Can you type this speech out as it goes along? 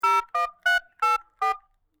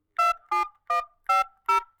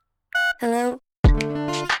Hello?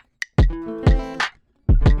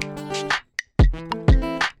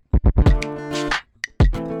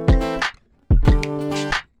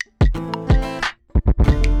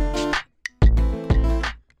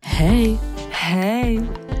 Hey. Hey.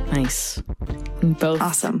 Nice. Both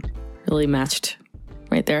Awesome. really matched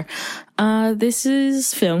right there. This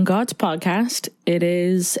is Film Gods Podcast. It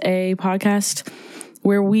is a podcast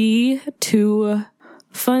where we, two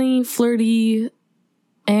funny, flirty,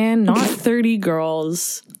 and not 30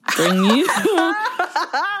 girls,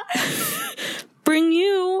 bring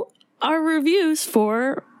you our reviews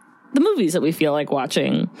for the movies that we feel like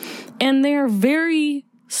watching. And they're very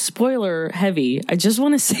spoiler heavy. I just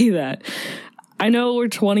want to say that. I know we're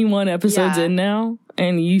 21 episodes in now,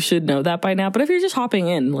 and you should know that by now. But if you're just hopping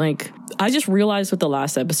in, like, I just realized with the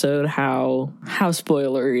last episode how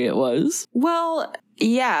spoilery it was. Well,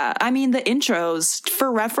 yeah. I mean, the intros,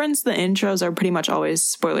 for reference, the intros are pretty much always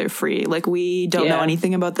spoiler free. Like, we don't know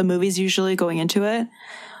anything about the movies usually going into it.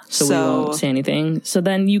 So we won't say anything. So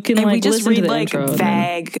then you can, and like, we just listen read to the like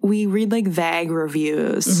intro. we read like vague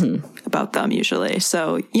reviews about them usually.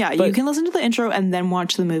 So yeah, you can listen to the intro and then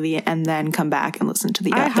watch the movie and then come back and listen to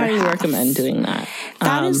the other I highly half. recommend doing that.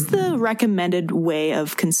 That is the recommended way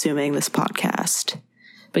of consuming this podcast.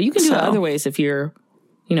 But you can do it other ways if you're,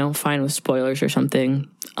 fine with spoilers or something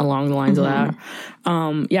along the lines of that.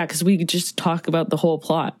 Yeah, because we could just talk about the whole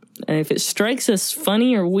plot. And if it strikes us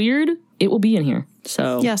funny or weird, it will be in here.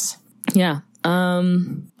 So yes. Yeah.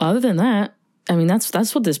 Other than that, I mean,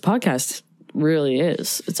 that's what this podcast really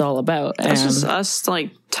is. It's all about. It's just us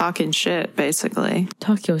like talking shit, basically.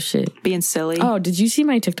 Talk your shit. Being silly. Oh, did you see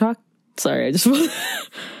my TikTok? Sorry, I just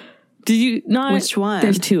did you not? Which one?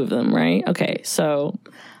 There's two of them, right? Okay, so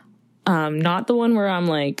not the one where I'm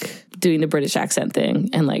like doing the British accent thing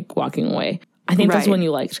and like walking away. I think that's the one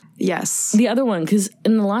you liked. Yes. The other one, because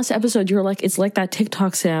in the last episode, you were like, it's like that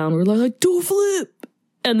TikTok sound. We're like, do a flip.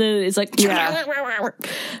 And then it's like,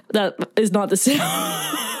 that is not the sound.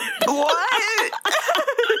 What?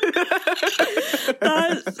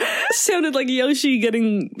 That sounded like Yoshi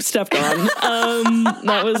getting stepped on.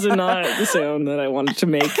 That was not the sound that I wanted to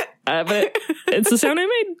make. But it's the sound I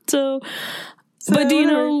made. So but do you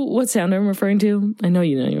know what sound I'm referring to? I know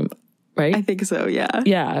you know, right? I think so, yeah.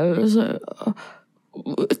 Yeah, it was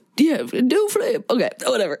do flip. Okay,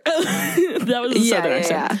 whatever. That was the southern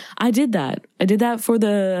accent. Yeah. I did that for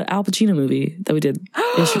the Al Pacino movie that we did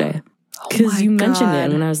yesterday. Because you mentioned it,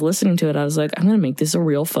 and when I was listening to it, I was like, I'm gonna make this a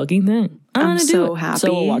real fucking thing. I'm so happy.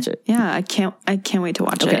 So we'll watch it. Yeah, I can't wait to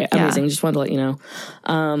watch it. Okay, amazing. Just wanted to let you know.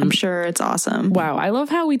 I'm sure it's awesome. Wow, I love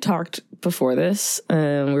how we talked before this. We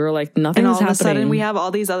were like, nothing is happening. And all of a sudden, we have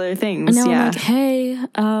all these other things. And now I'm like, hey,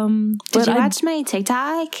 did you watch my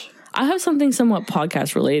TikTok? I have something somewhat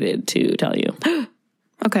podcast related to tell you.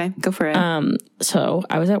 Okay, go for it. So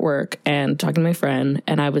I was at work and talking to my friend,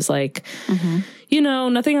 and I was like,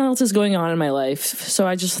 nothing else is going on in my life. So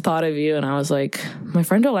I just thought of you, and I was like, my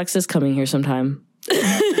friend Alexa's coming here sometime.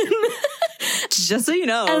 Just so you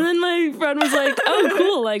know. And then my friend was like, oh,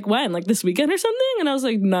 cool. Like when? Like this weekend or something? And I was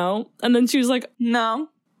like, no. And then she was like, no.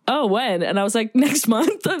 Oh, when? And I was like, next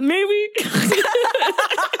month, maybe.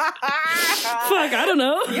 Fuck, I don't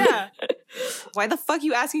know. Yeah. Why the fuck are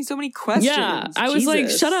you asking so many questions? Yeah, I was like,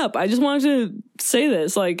 shut up. I just wanted to say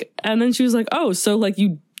this. Like, and then she was like, oh, so like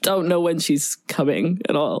you don't know when she's coming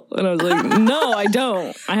at all. And I was like, no, I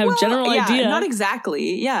don't. I have general idea. Not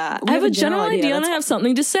exactly. Yeah. I have a general idea and I have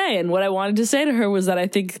something to say. And what I wanted to say to her was that I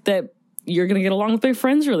think that you're going to get along with my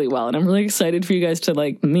friends really well. And I'm really excited for you guys to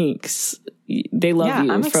like meet. 'Cause they love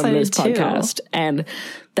you from this podcast. Too. And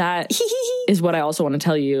that is what I also want to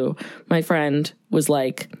tell you. My friend was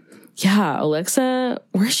like, yeah, Alexa,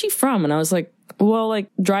 where's she from? And I was like, well, like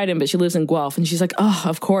Dryden, but she lives in Guelph. And she's like, oh,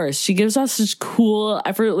 of course. She gives us such cool,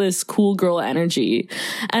 effortless, cool girl energy.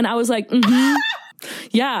 And I was like,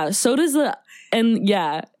 yeah, so does the, and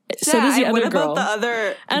yeah. So does the other girl. What about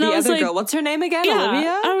the other girl? What's her name again? Yeah,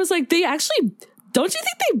 Olivia? I was like, they actually, don't you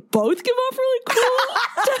think they both give off really cool,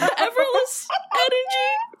 effortless energy?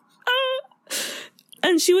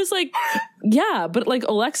 And she was like, yeah, but like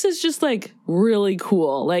Alexa's just like really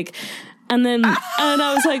cool. Like, and then, and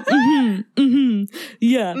I was like,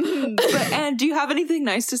 yeah. And do you have anything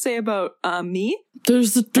nice to say about me?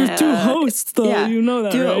 There's two hosts, though. Yeah. You know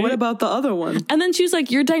that, right? What about the other one? And then she was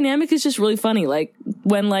like, your dynamic is just really funny. Like,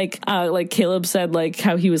 when, like Caleb said, like,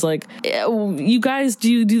 how he was like, you guys, do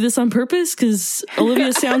you do this on purpose? Because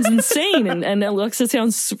Olivia sounds insane, and Alexa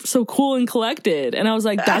sounds so cool and collected. And I was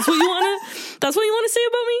like, that's what you want to say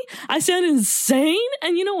about me? I sound insane?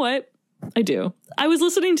 And you know what? I do. I was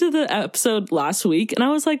listening to the episode last week and I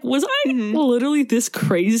was like, was I literally this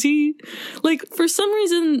crazy? Like, for some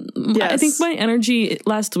reason, I think my energy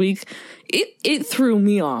last week, it threw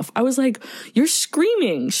me off. I was like, you're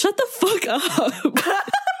screaming. Shut the fuck up.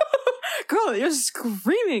 Girl, you're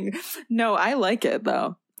screaming. No, I like it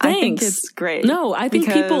though. Thanks. I think it's great. No, I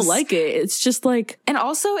think people like it. It's just like... And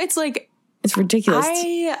also, it's like... It's ridiculous.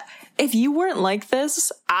 If you weren't like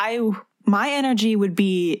this, my energy would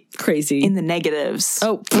be crazy in the negatives.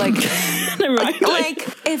 Oh, like,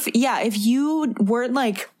 if you weren't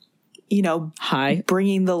like, you know, high,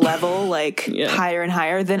 bringing the level like higher and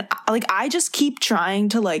higher, then like I just keep trying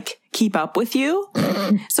to like keep up with you.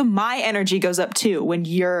 So my energy goes up too when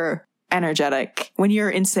you're energetic, when you're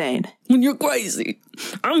insane, when you're crazy.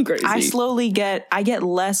 I'm crazy. I get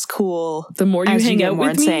less cool the more you hang out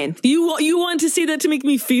with insane. Me. You want to say that to make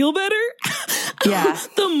me feel better? Yeah.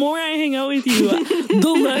 The more I hang out with you,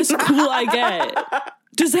 the less cool I get.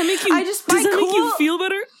 Does that make you? Make you feel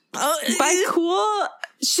better? By cool,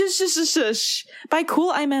 shush. By cool,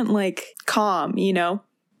 I meant like calm. You know?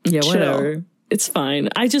 Yeah, whatever. It's fine.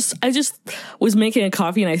 I just was making a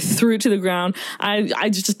coffee and I threw it to the ground. I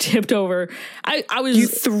just tipped over. You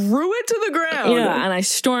threw it to the ground. Yeah, and I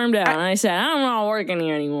stormed out and I said, I'm not working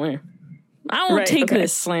here anymore. I won't take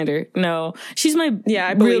this slander. No, she's my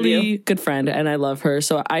really good friend and I love her.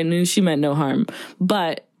 So I knew she meant no harm.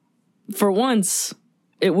 But for once,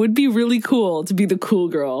 it would be really cool to be the cool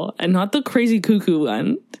girl and not the crazy cuckoo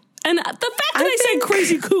one. And the fact that I said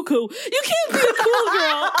crazy cuckoo, you can't be a cool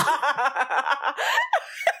girl.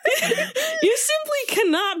 You simply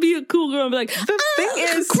cannot be a cool girl and be like, the thing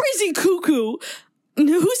is, crazy cuckoo.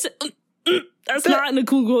 That's not in the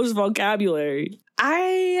cool girl's vocabulary.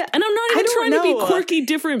 And I'm not even trying to be quirky,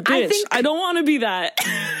 different bitch. I don't want to be that.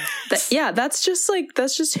 That's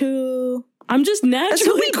just who... I'm just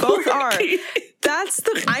naturally quirky. Both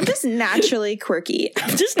are. I'm just naturally quirky.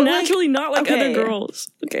 I'm just naturally not like other girls.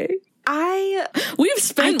 Okay. We've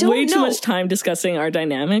spent way too much time discussing our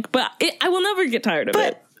dynamic, but I will never get tired of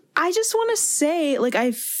it. I just want to say, like,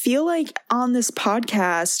 I feel like on this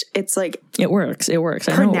podcast, it's like... It works.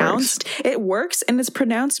 Pronounced. It works, and it's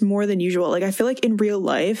pronounced more than usual. Like, I feel like in real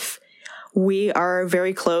life, we are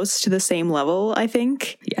very close to the same level, I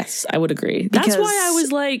think. Yes, I would agree. That's why I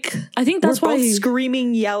was like... I think that's why... We're both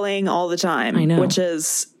screaming, yelling all the time. I know. Which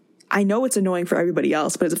is... I know it's annoying for everybody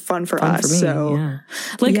else, but it's fun for us. For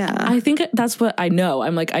me, I think that's what I know.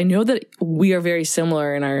 I'm like, I know that we are very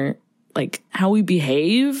similar in our... like how we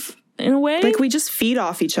behave in a way. Like we just feed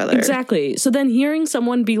off each other. Exactly. So then hearing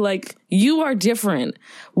someone be like, you are different.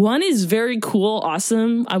 One is very cool,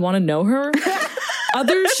 awesome. I want to know her.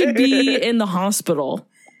 Others should be in the hospital.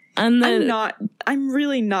 And then I'm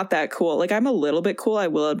really not that cool. Like I'm a little bit cool. I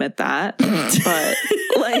will admit that. But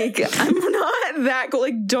like, I'm not that cool.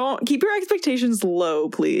 Like don't keep your expectations low,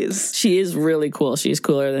 please. She is really cool. She's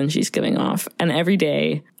cooler than she's giving off. And every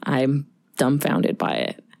day I'm dumbfounded by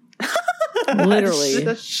it.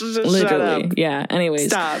 Literally. Shut up. Yeah. Anyways.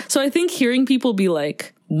 Stop. So I think hearing people be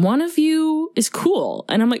like, one of you is cool.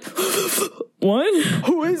 And I'm like, what?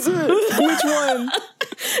 Who is it? Which one?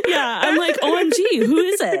 Yeah. I'm like, OMG, who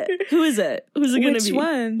is it? Who's it going to be? Which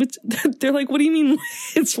one? They're like, what do you mean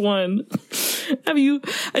which one?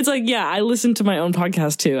 It's like, yeah, I listen to my own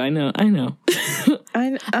podcast too. I know.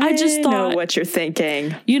 I just know what you're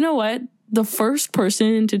thinking. You know what? The first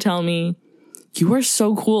person to tell me, you are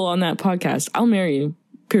so cool on that podcast, I'll marry you.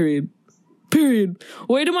 Period.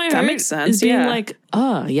 Way to my heart. That makes sense. Is being like,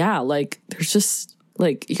 yeah, like there's just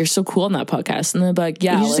like you're so cool on that podcast, and then like,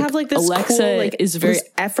 yeah, you just have like this Alexa cool, like, is very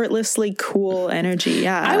effortlessly cool energy.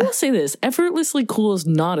 Yeah, I will say this: effortlessly cool is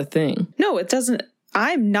not a thing. No, it doesn't.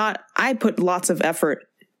 I put lots of effort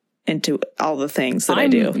into all the things that I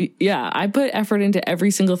do. Yeah, I put effort into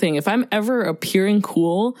every single thing. If I'm ever appearing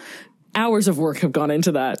cool, hours of work have gone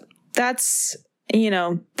into that. That's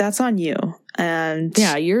on you. And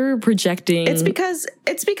yeah, you're projecting. It's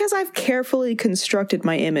because I've carefully constructed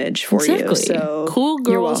my image for you. So cool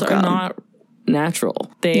girls are not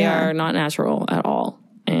natural. They are not natural at all.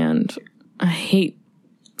 And I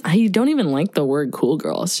don't even like the word cool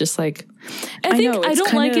girl. It's just like, I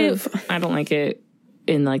don't like it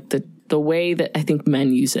in like the way that I think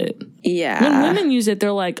men use it. Yeah. When women use it,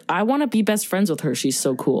 they're like, I want to be best friends with her. She's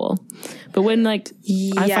so cool. But when like,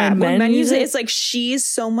 I find men use it, it's like, she's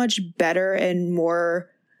so much better and more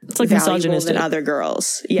it's like valuable than other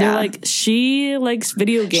girls. Yeah. They're like, she likes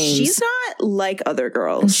video games. She's not like other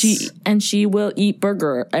girls. And she will eat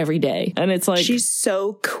burger every day. And it's like, she's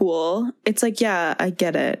so cool. It's like, yeah, I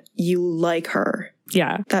get it. You like her.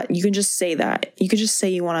 Yeah. That you can just say that. You could just say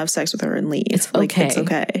you want to have sex with her and leave. It's okay. It's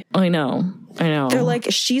okay. I know. They're like,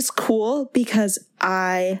 she's cool because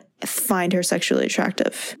I find her sexually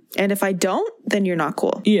attractive. And if I don't, then you're not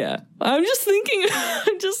cool. Yeah. I'm just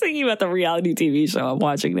thinking about the reality TV show I'm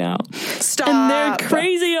watching now. Stop. And they're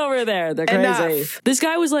crazy over there. They're crazy. Enough. This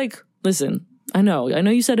guy was like, listen, I know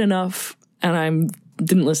you said enough and I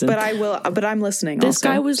didn't listen. But I'm listening. This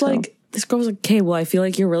guy was like, this girl was like, okay, well, I feel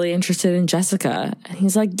like you're really interested in Jessica. And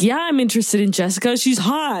he's like, yeah, I'm interested in Jessica. She's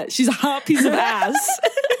hot. She's a hot piece of ass.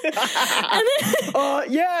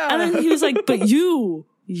 And then he was like, but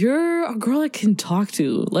you're a girl I can talk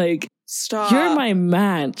to. Like, stop. You're my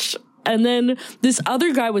match. And then this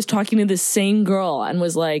other guy was talking to this same girl and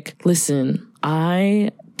was like, listen,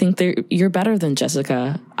 I think you're better than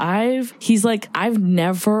Jessica. He's like, I've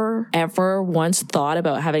never ever once thought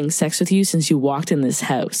about having sex with you since you walked in this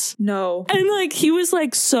house. No. And like, he was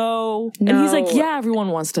like, so, and he's like, yeah, everyone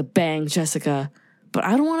wants to bang Jessica, but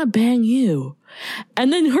I don't want to bang you.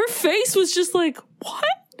 And then her face was just like, what?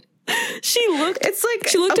 She looked at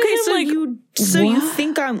him like, so you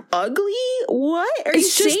think I'm ugly? What are you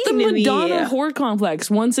saying? It's just the Madonna whore complex.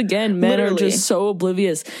 Once again, men are just so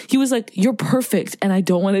oblivious. He was like, you're perfect and I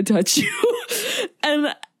don't want to touch you.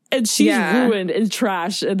 and she's ruined and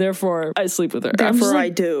trash and therefore I sleep with her. Therefore I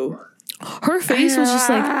do. Her face was just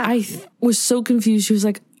like, I was so confused. She was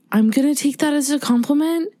like, I'm going to take that as a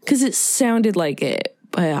compliment because it sounded like it.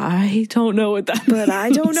 But I don't know what that means. But I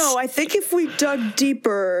don't know. I think if we dug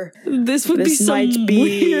deeper, this might be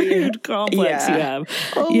weird complex you have.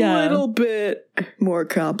 A little bit more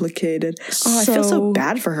complicated. Oh, I feel so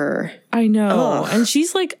bad for her. I know. Ugh. And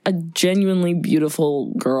she's like a genuinely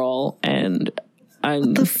beautiful girl. And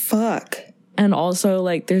what the fuck? And also,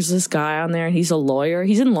 like, there's this guy on there, and he's a lawyer.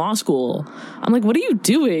 He's in law school. I'm like, what are you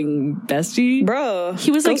doing, bestie? Bro,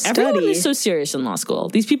 he was like, everyone is so serious in law school.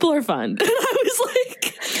 These people are fun. And I was like...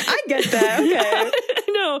 I get that. Okay.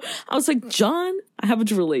 I know. I was like, John, I happen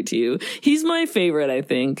to relate to you. He's my favorite, I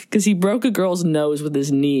think, because he broke a girl's nose with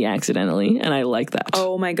his knee accidentally, and I like that.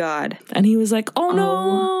 Oh, my God. And he was like, oh,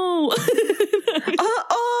 no.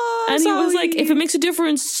 And he was like, if it makes a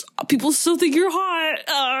difference, people still think you're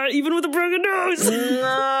hot, even with a broken nose.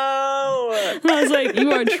 No. And I was like,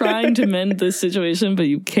 you are trying to mend this situation, but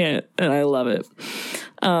you can't. And I love it.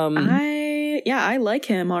 I like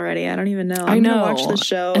him already. I don't even know. I'm going to watch the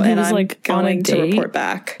show and I'm like going to report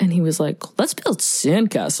back. And he was like, let's build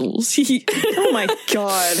sandcastles. Oh my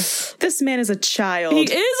God. This man is a child. He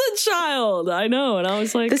is a child. I know. And I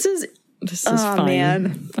was like, this is fine.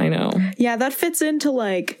 Man. I know. Yeah, that fits into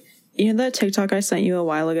like, you know that TikTok I sent you a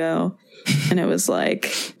while ago? And it was like,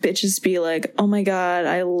 bitches be like, oh my God,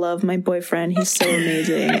 I love my boyfriend. He's so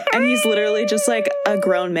amazing. And he's literally just like a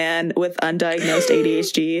grown man with undiagnosed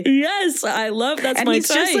ADHD. Yes, I love that's and my he's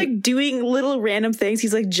type. Just like doing little random things.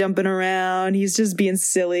 He's like jumping around. He's just being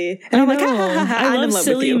silly. And I'm like, I love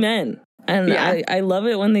silly men. And I love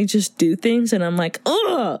it when they just do things and I'm like,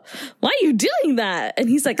 oh, why are you doing that? And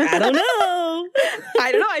he's like, I don't know.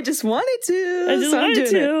 I don't know. I just wanted to. I just wanted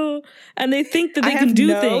to. And they think that they can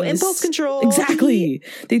do things. Impulse control. Exactly.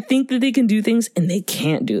 They think that they can do things and they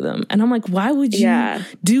can't do them. And I'm like, why would you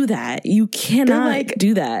do that? You cannot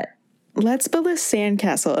do that. Let's build a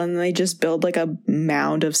sandcastle. And they just build like a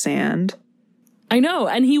mound of sand. I know.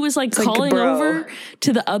 And he was like calling over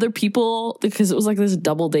to the other people because it was like this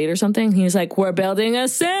double date or something. He was like, we're building a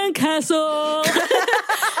sandcastle.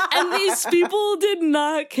 And these people did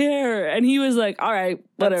not care. And he was like, all right,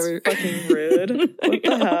 whatever. That's fucking rude. What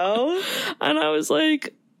the hell? And I was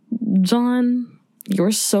like, John,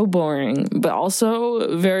 you're so boring, but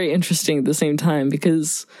also very interesting at the same time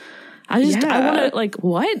because I want to like,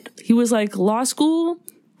 what? He was like, law school?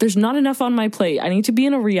 There's not enough on my plate. I need to be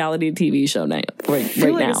in a reality TV show right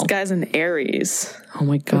now. This guy's an Aries. Oh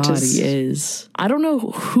my God, he is. I don't know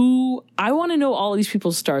who. I want to know all these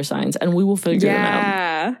people's star signs, and we will figure them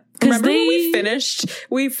out. Remember when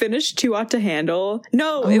we finished Too Hot to Handle?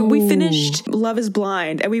 No, we finished Love is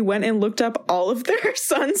Blind, and we went and looked up all of their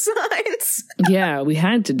sun signs. Yeah, we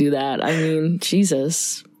had to do that. I mean,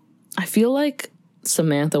 Jesus. I feel like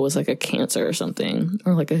Samantha was like a Cancer or something,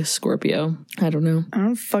 or like a Scorpio. I don't know. I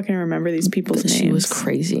don't fucking remember these people's names. She was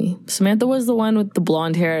crazy. Samantha was the one with the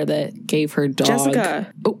blonde hair that gave her dog.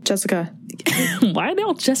 Jessica. Oh, Jessica. Why are they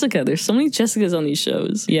all Jessica? There's so many Jessicas on these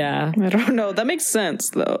shows. Yeah. I don't know. That makes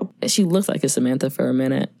sense, though. She looked like a Samantha for a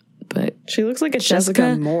minute, but she looks like a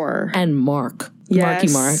Jessica Moore. And Mark.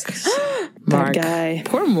 Yes. Marky Mark. That guy.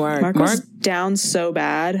 Poor Mark. Mark was down so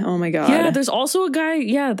bad. Oh my God. Yeah, there's also a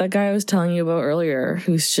guy, that guy I was telling you about earlier,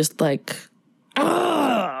 who's just like,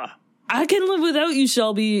 I I can live without you,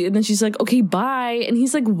 Shelby. And then she's like, okay, bye. And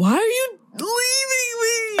he's like, why are you leaving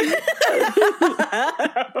me?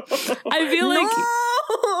 I feel like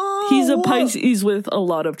he's a Pisces with a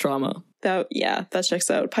lot of trauma. That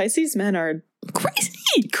checks out. Pisces men are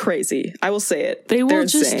crazy. I will say it. They're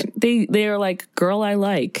insane. They are like, girl I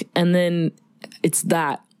like, and then it's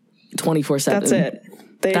that 24/7. That's it.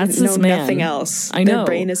 They know nothing else. I know. Their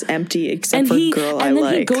brain is empty except for girl I like. And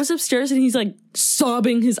then he goes upstairs and he's like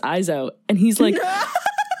sobbing his eyes out, and he's like,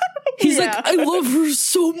 he's like, I love her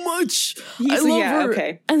so much. I love her.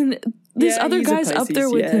 Okay. And this other guy's up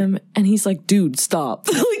there with him, and he's like, dude, stop.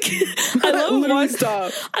 Like,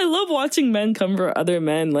 I love watching men come for other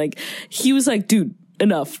men. Like, he was like, dude,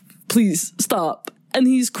 enough, please stop. And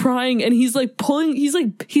he's crying, and he's like pulling, he's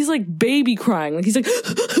like baby crying, like he's like,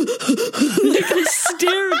 like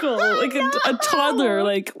hysterical, like a toddler,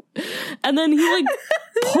 like, and then he like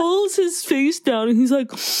pulls his face down, and he's like,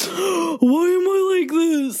 why am I like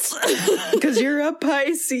this? Because you're a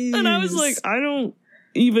Pisces. And I was like, I don't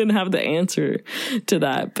even have the answer to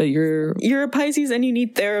that, but you're a Pisces and you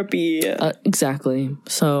need therapy. Exactly.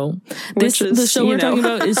 So the show we're talking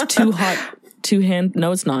about is Too Hot to Handle.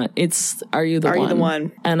 No, it's not. It's Are You the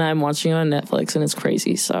One? And I'm watching it on Netflix, and it's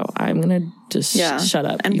crazy. So I'm gonna just shut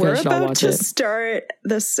up. And we're about to start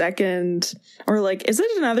the second, or like, is it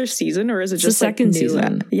another season, or is it just the second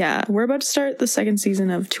season? Yeah, we're about to start the second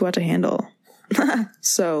season of Too Hot to Handle.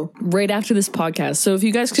 So right after this podcast. So if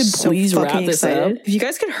you guys could please wrap this up. If you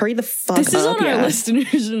guys could hurry the fuck up. This is on our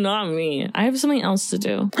listeners, not me. I have something else to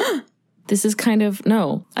do. This is kind of,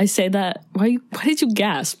 no, I say that. Why did you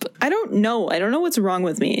gasp? I don't know. I don't know what's wrong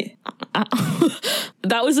with me.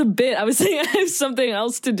 That was a bit. I was saying I have something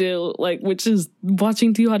else to do, like, which is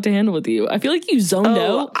watching Too Hot to Handle with you. I feel like you zoned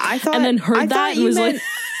out and then heard that and was like...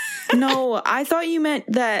 No, I thought you meant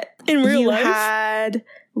that in real life had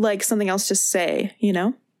like something else to say, you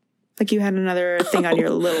know? Like you had another thing on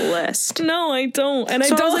your little list. No, I don't. And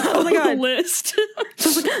so I don't have oh my God. A list. So I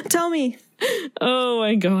was like, tell me. Oh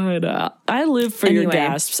my God. I live for your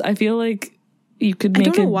gasps. I feel like you could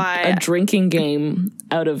make a drinking game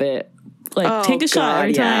out of it. Like, take a shot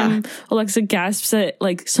every time Alexa gasps at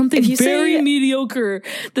like something very mediocre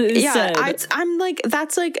that is said. I'm like,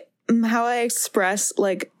 that's like how I express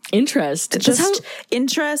like interest. Just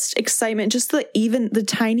interest, excitement, just the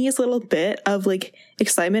tiniest little bit of like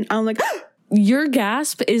excitement. I'm like, your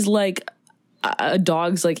gasp is like a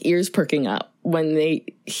dog's like ears perking up when they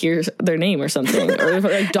hear their name or something, or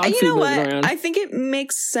like dog food moving around. I think it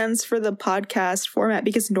makes sense for the podcast format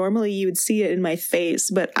because normally you would see it in my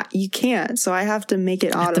face, but you can't. So I have to make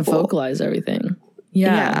it audible. I have to vocalize everything.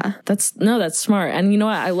 Yeah. That's smart. And you know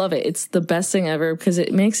what? I love it. It's the best thing ever because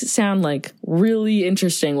it makes it sound like really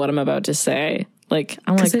interesting what I'm about to say. Like,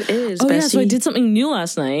 I'm like, it is, oh, Bessie. Yeah, so I did something new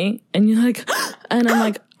last night. And you're like, and I'm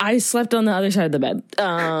like, I slept on the other side of the bed.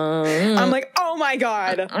 I'm like, oh my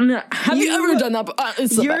God. Have you ever done that?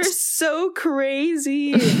 You're so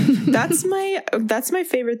crazy. That's my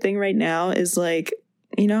favorite thing right now is like,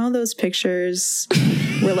 you know how those pictures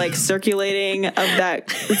were like circulating of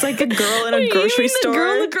that? It's like a girl in a grocery store.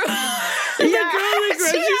 The girl in the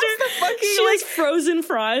grocery store. She has frozen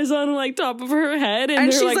fries on like top of her head,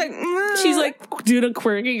 and she's like doing a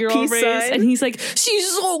quirky girl race, and he's like,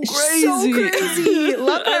 she's so crazy,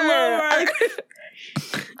 love her. I love her.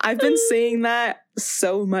 I've been saying that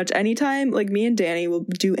so much. Anytime, like, me and Danny will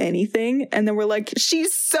do anything, and then we're like,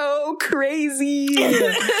 she's so crazy.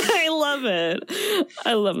 I love it.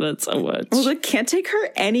 I love that so much. Well, like, can't take her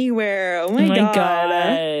anywhere. Oh my God.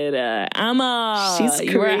 Emma, she's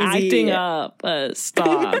crazy. You are acting up.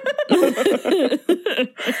 Stop.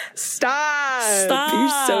 Stop. You're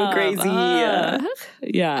so crazy.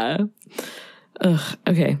 Yeah. Ugh,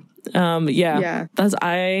 okay. Yeah.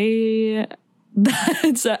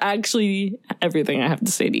 That's actually everything I have to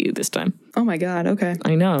say to you this time. Oh my God. Okay.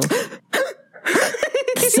 I know.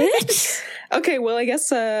 That's it? Okay. Well, I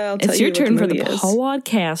guess I'll tell you. It's your turn for the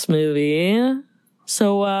podcast movie.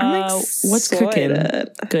 So, what's cooking?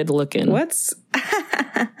 Good looking. What's?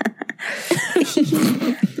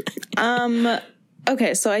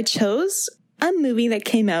 Okay. So I chose a movie that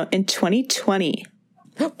came out in 2020.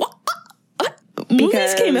 What?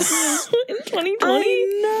 Movies came out in 2020?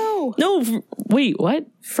 I know. No, wait, what?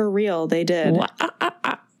 For real, they did. What?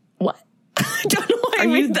 What? I don't know why I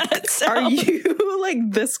made that sound. Are you,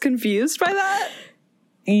 like, this confused by that?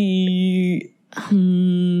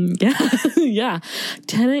 Yeah.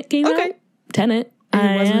 Tenet came out. Tenet.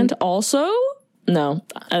 And also, no,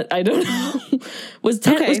 I don't know. Was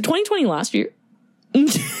 2020 last year?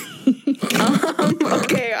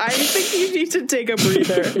 Okay, I think you need to take a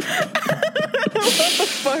breather. the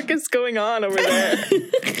fuck is going on over there?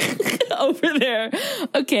 Over there.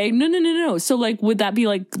 Okay, no. So, like, would that be,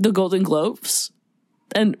 like, the Golden Globes?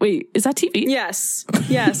 And wait, is that TV? Yes.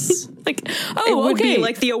 Like, it would be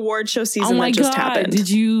like the award show season that just happened. Did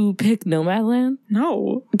you pick Nomadland?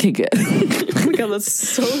 No. Okay, good. Oh my god, that's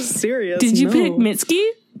so serious. Did you pick Mitski?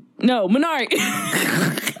 No, Minari.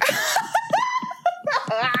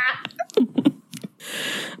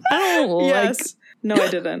 I don't yes. No, I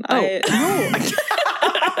didn't.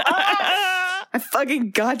 I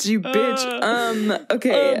fucking got you, bitch.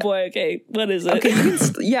 Okay. Oh boy. Okay. What is it?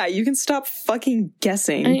 Okay. You can stop fucking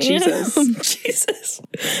guessing. Jesus. Jesus.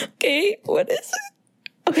 Okay. What is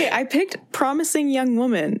it? Okay. I picked Promising Young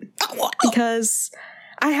Woman because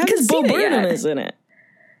I haven't seen Bo it yet. Burnham is in it,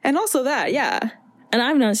 and also that, yeah. And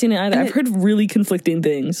I've not seen it either. I've heard really conflicting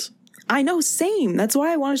things. I know, same. That's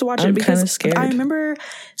why I wanted to watch it, I'm because kind of scared. I remember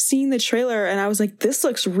seeing the trailer and I was like, this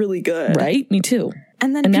looks really good. Right? Me too.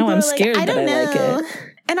 And then now I'm scared that I like it.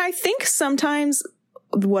 And I think sometimes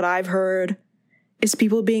what I've heard is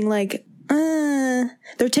people being like,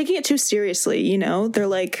 they're taking it too seriously, you know? They're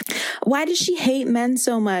like, why does she hate men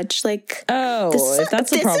so much? Like, if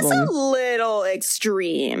that's a problem. This is a little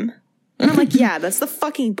extreme. And I'm like, yeah, that's the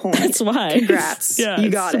fucking point. That's why. Congrats. Yeah,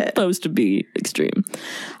 you got it. It's supposed to be extreme.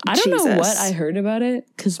 I don't know what I heard about it,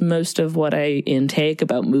 because most of what I intake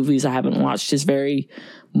about movies I haven't watched is very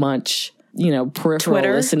much, peripheral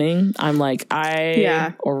listening. I'm like,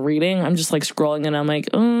 or reading. I'm just like scrolling and I'm like,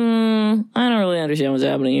 I don't really understand what's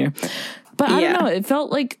happening here. But I don't know. It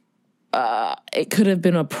felt like it could have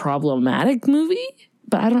been a problematic movie,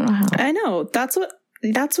 but I don't know how. I know. That's what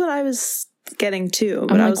I was getting to,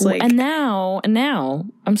 but I was like, and now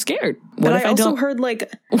I'm scared. But I also heard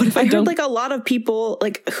like a lot of people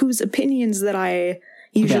like whose opinions that I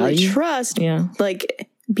usually trust, like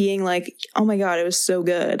being like, oh my god, it was so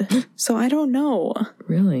good. So I don't know.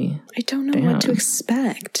 Really, I don't know what to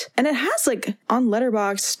expect. And it has like on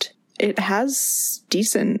Letterboxd, it has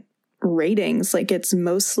decent ratings. Like it's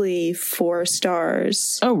mostly 4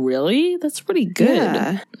 stars. Oh really? That's pretty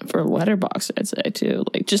good for Letterboxd, I'd say too.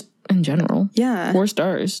 Like just in general. Yeah. 4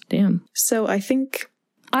 stars. Damn. So I think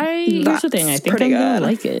here's the thing. I think I'm gonna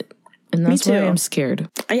like it. And that's why I'm scared.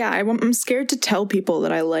 Yeah, I'm scared to tell people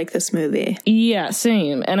that I like this movie. Yeah,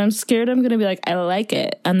 same. And I'm scared I'm gonna be like, I like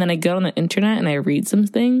it. And then I go on the internet and I read some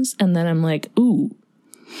things and then I'm like, ooh,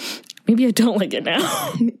 maybe I don't like it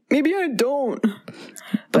now. Maybe I don't.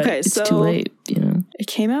 But it's too late, It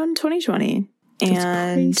came out in 2020.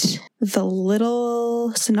 And the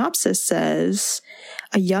little synopsis says,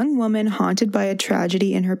 a young woman haunted by a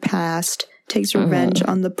tragedy in her past takes revenge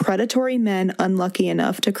on the predatory men unlucky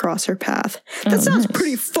enough to cross her path. That sounds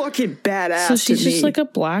pretty fucking badass. So she's just like a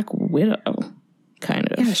Black Widow,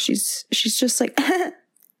 kind of. Yeah, she's just like,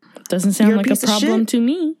 doesn't sound like a problem to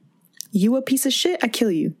me. You a piece of shit, I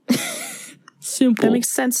kill you. Simple. That makes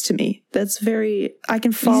sense to me. That's very, I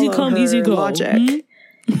can follow easy come, her easy go. logic.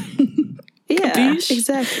 Yeah, Capiche?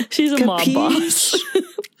 Exactly. She's a mob boss.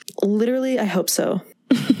 Literally, I hope so.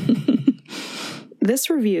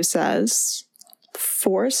 This review says,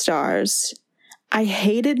 4 stars. I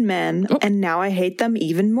hated men, and now I hate them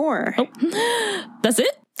even more. That's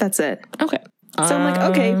it? That's it. Okay. So I'm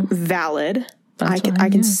like, okay, valid. I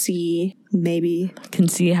can see, maybe. I can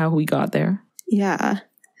see how we got there. Yeah.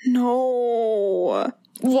 No.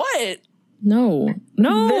 What? No.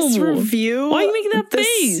 This review. Why are you making that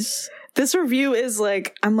face? This review is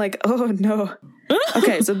like, I'm like, oh no.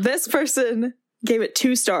 Okay, so this person gave it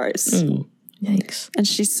 2 stars. Ooh, yikes. And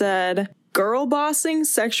she said, girl bossing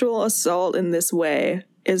sexual assault in this way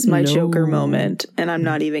is my Joker moment. And I'm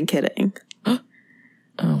not even kidding. Oh,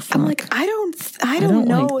 fuck. I'm like, I don't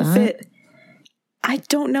know like if that. I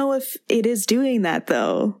don't know if it is doing that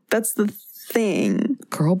though. That's the thing.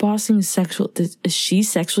 Girl bossing sexual. Is she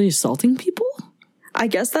sexually assaulting people? I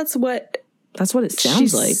guess that's what it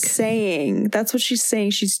sounds like. Saying. That's what she's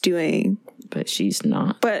saying she's doing. But she's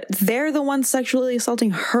not. But they're the ones sexually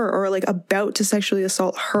assaulting her, or like about to sexually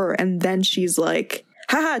assault her. And then she's like,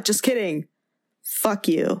 haha, just kidding. Fuck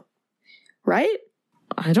you. Right?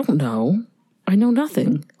 I don't know. I know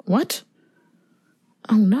nothing. What?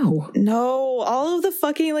 Oh no. No, all of the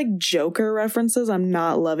fucking like Joker references, I'm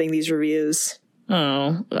not loving these reviews.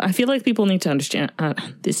 Oh, I feel like people need to understand.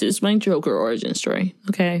 This is my Joker origin story.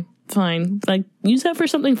 Okay, fine. Like, use that for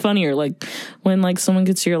something funnier. Like when like someone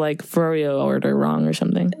gets your like Froyo order wrong or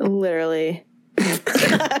something. Literally.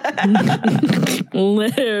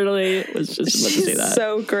 Literally was just about to say that.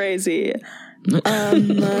 So crazy.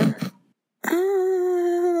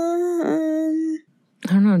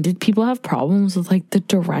 I don't know. Did people have problems with like the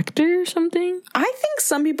director or something? I think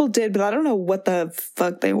some people did, but I don't know what the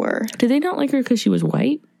fuck they were. Did they not like her because she was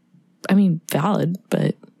white? I mean, valid,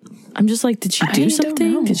 but I'm just like, did she do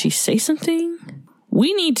something? Did she say something?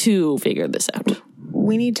 We need to figure this out.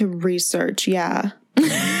 We need to research, yeah.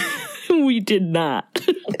 We did not.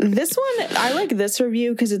 This one, I like this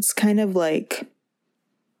review because it's kind of like,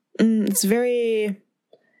 it's very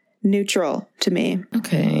neutral to me.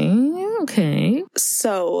 Okay.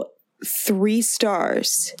 So, 3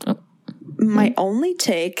 stars. Oh. My only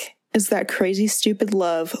take is that Crazy Stupid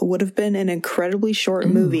Love would have been an incredibly short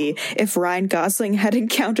movie if Ryan Gosling had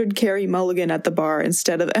encountered Carey Mulligan at the bar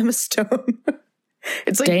instead of Emma Stone.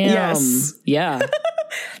 It's like, damn. Yes. Yeah.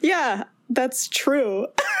 Yeah, that's true.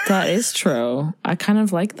 That is true. I kind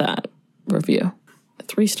of like that review.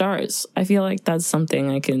 3 stars. I feel like that's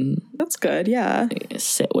something I can... That's good, yeah.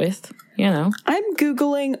 ...sit with, you know. I'm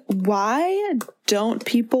Googling, why don't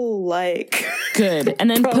people like... Good. And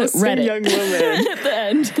then put Reddit. Young women. At the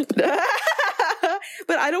end.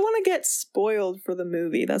 But I don't want to get spoiled for the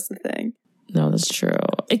movie. That's the thing. No, that's true.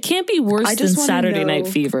 It can't be worse than Saturday Night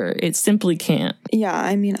Fever. It simply can't. Yeah,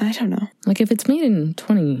 I mean, I don't know. Like, if it's made in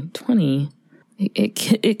 2020,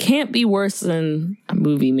 it can't be worse than a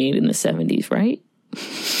movie made in the 70s, right?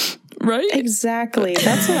 Right? Exactly.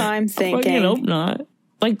 That's what I'm thinking. I fucking hope not.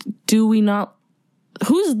 Like, do we not...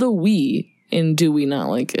 Who's the we in Do We Not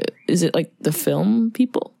Like It? Is it, like, the film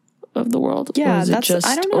people of the world? Yeah, or is that's... It just,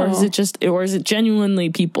 I don't know. Or is it genuinely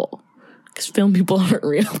people? Because film people aren't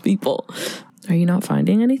real people. Are you not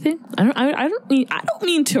finding anything? I don't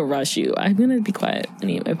mean to rush you. I'm gonna be quiet and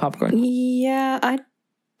eat my popcorn. Yeah, I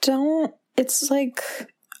don't. It's like,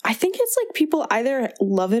 I think it's like people either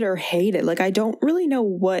love it or hate it. Like, I don't really know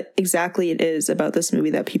what exactly it is about this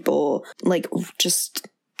movie that people like. Just,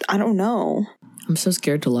 I don't know. I'm so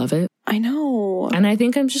scared to love it. I know. And I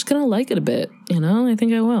think I'm just gonna like it a bit. You know, I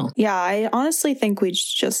think I will. Yeah, I honestly think we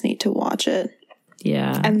just need to watch it.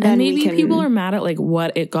 Yeah. And then maybe people are mad at like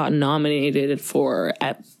what it got nominated for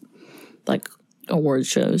at like award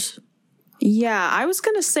shows. Yeah, I was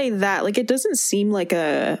going to say that. Like, it doesn't seem like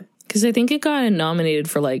a... Because I think it got nominated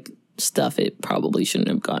for like stuff it probably shouldn't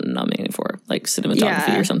have gotten nominated for, like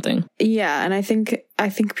cinematography or something. Yeah, and I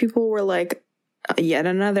think people were like, yet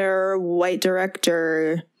another white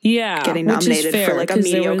director getting nominated for like a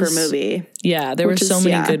mediocre movie. Yeah, there were so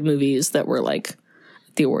many good movies that were like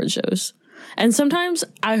the award shows. And sometimes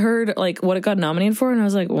I heard like what it got nominated for, and I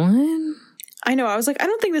was like, "What?" I know. I was like, I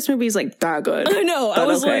don't think this movie is like that good. I know. I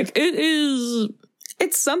was like, it is.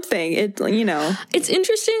 It's something. It, you know, it's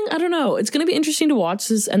interesting. I don't know. It's going to be interesting to watch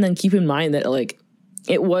this, and then keep in mind that like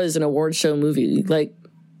it was an award show movie. Like,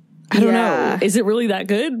 I don't know. Is it really that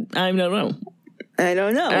good? I don't know. I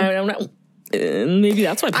don't know. Maybe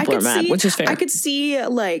that's why people are mad, which is fair. I could see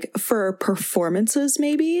like for performances,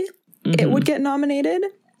 maybe it would get nominated.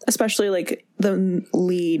 Especially like the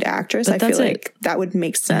lead actress, I feel like that would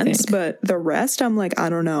make sense. But the rest, I'm like, I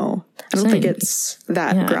don't know. I don't think it's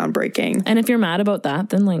that groundbreaking. And if you're mad about that,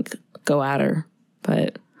 then like go at her.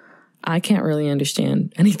 But I can't really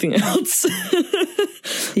understand anything else.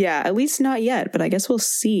 Yeah, at least not yet. But I guess we'll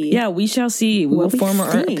see. Yeah, we shall see. We'll form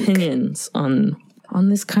our opinions on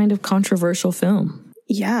this kind of controversial film.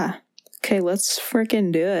 Yeah. Okay, let's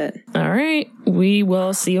freaking do it. All right. We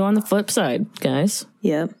will see you on the flip side, guys.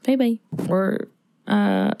 Yep. Bye-bye. Or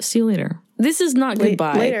see you later. This is not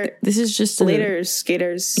goodbye. Later. This is just later,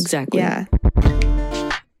 skaters. Exactly. Yeah.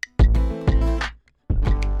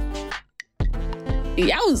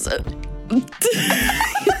 Yowza.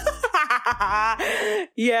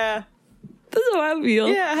 Yeah. That's how I feel.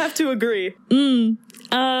 Yeah, I have to agree.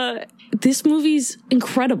 This movie's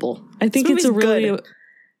incredible. I think it's a really... good.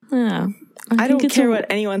 Yeah. I don't care what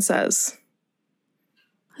anyone says.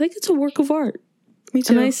 I think it's a work of art. Me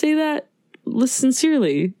too. And I say that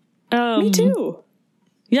sincerely. Me too.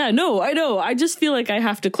 Yeah, no, I know. I just feel like I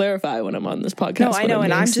have to clarify when I'm on this podcast. No, I know,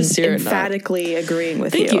 and I'm just emphatically agreeing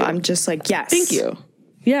with you. I'm just like, yes. Thank you.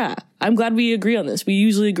 Yeah, I'm glad we agree on this. We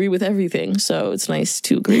usually agree with everything, so it's nice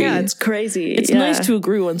to agree. Yeah, it's crazy. It's nice to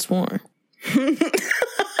agree once more.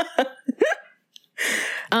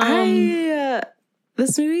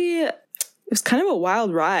 This movie, it was kind of a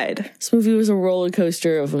wild ride. This movie was a roller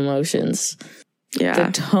coaster of emotions. Yeah.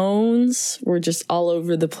 The tones were just all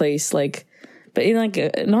over the place, like, but in like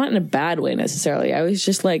not in a bad way necessarily. I was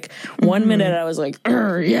just like, one minute I was like,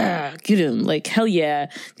 yeah, get him, like hell yeah.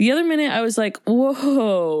 The other minute I was like,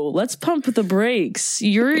 whoa, let's pump the brakes.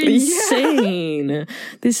 You're insane. Yeah.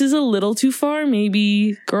 This is a little too far,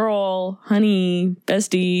 maybe. Girl, honey,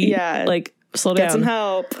 bestie. Yeah. Like, slow down. Get some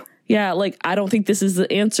help. Yeah, like, I don't think this is the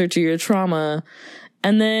answer to your trauma.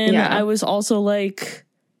 And then I was also like,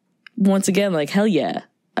 once again, like, hell yeah,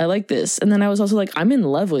 I like this. And then I was also like, I'm in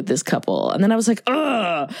love with this couple. And then I was like,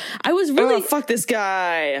 ugh. I was really fuck this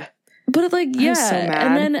guy. But like, yeah. So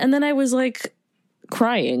mad. And then I was like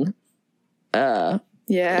crying.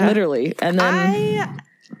 Literally. And then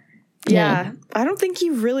I don't think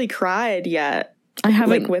you've really cried yet. I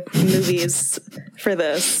haven't, like, with movies for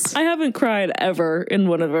this. I haven't cried ever in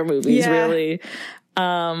one of our movies, really.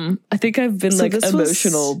 I think I've been like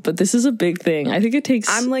emotional, but this is a big thing. I think it takes.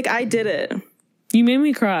 I'm like, I did it. You made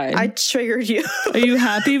me cry. I triggered you. Are you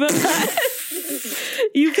happy about that?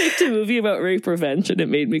 You picked a movie about rape revenge and it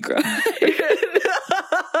made me cry. No!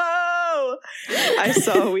 I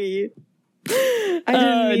saw I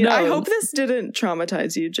didn't mean. No. I hope this didn't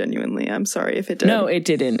traumatize you genuinely. I'm sorry if it did. No, it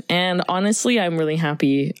didn't. And honestly, I'm really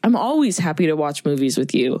happy. I'm always happy to watch movies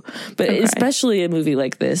with you, but especially a movie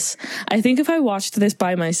like this. I think if I watched this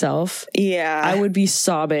by myself, I would be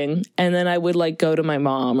sobbing, and then I would like go to my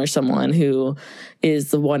mom or someone who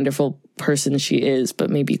is the wonderful person she is, but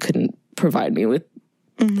maybe couldn't provide me with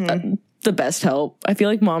the best help. I feel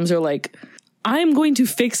like moms are like, I'm going to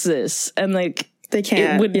fix this, and like, they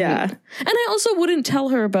can't. And I also wouldn't tell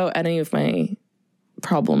her about any of my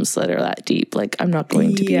problems that are that deep. Like, I'm not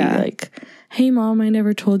going to be like, hey, Mom, I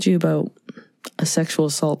never told you about a sexual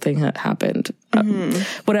assault thing that happened.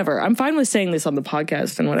 Whatever. I'm fine with saying this on the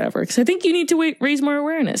podcast and whatever, because I think you need to raise more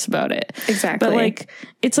awareness about it. Exactly. But like,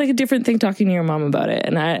 it's like a different thing talking to your mom about it.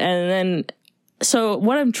 And then, so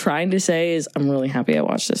what I'm trying to say is I'm really happy I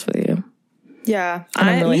watched this with you. Yeah,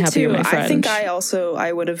 I'm really happy with my friend. I think I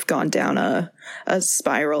would have gone down a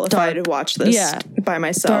spiral if I had watched this by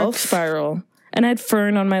myself. Dark spiral. And I had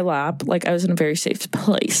Fern on my lap. Like, I was in a very safe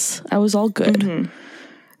place. I was all good.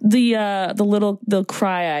 The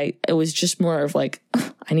cry, it was just more of like,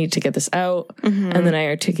 I need to get this out. And then I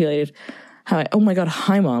articulated how oh my God,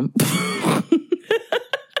 hi, Mom.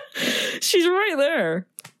 She's right there.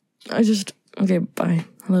 Okay, bye.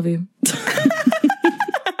 I love you.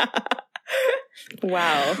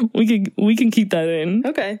 Wow. We can keep that in.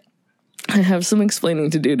 Okay. I have some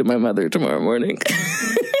explaining to do to my mother tomorrow morning.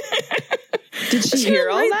 Did she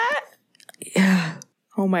hear all that? Yeah.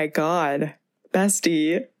 Oh my God.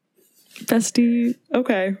 Bestie.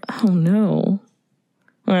 Okay. Oh no.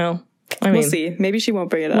 Well, we'll see. Maybe she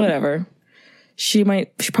won't bring it up. Whatever. She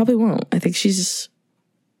probably won't. I think she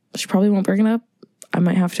probably won't bring it up. I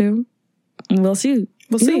might have to. We'll see.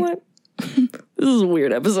 We'll see. Know what? This is a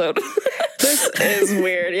weird episode. This is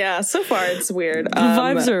weird. Yeah, so far it's weird. The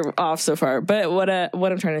vibes are off so far. But what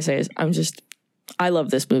I'm trying to say is I love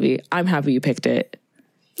this movie. I'm happy you picked it.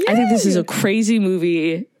 Yay! I think this is a crazy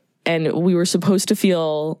movie, and we were supposed to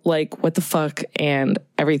feel like what the fuck and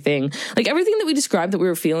everything. Like everything that we described that we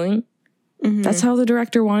were feeling, that's how the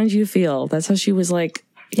director wanted you to feel. That's how she was like,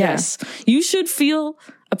 yes, you should feel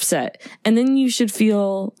upset. And then you should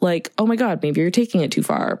feel like, oh my God, maybe you're taking it too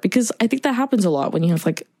far. Because I think that happens a lot when you have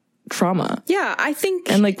like trauma. Yeah, I think.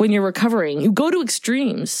 And like when you're recovering, you go to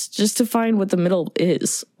extremes just to find what the middle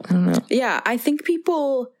is. I don't know. Yeah, I think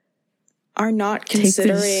people are not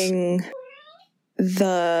considering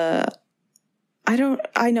I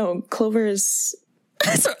know Clover's.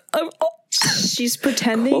 She's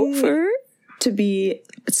pretending to be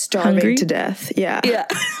starving to death. Yeah. Yeah.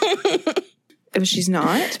 But she's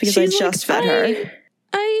not, because I just fed her.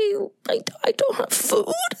 I don't have food.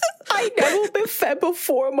 I never been fed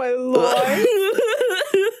before in my life.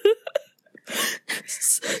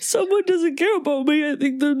 Someone doesn't care about me. I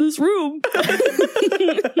think they're in this room. I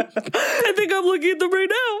think I'm looking at them right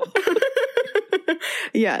now.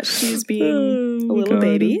 Yeah, she's being a little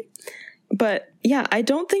baby. But yeah, I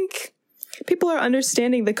don't think people are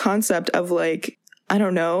understanding the concept of like, I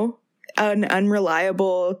don't know, an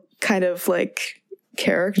unreliable kind of like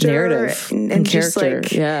character, narrative and just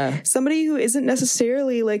character. Like somebody who isn't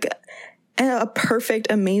necessarily like a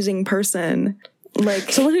perfect, amazing person,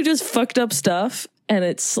 like someone who does fucked up stuff. And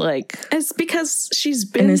it's like, it's because she's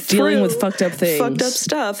been dealing with fucked up things, fucked up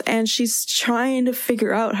stuff, and she's trying to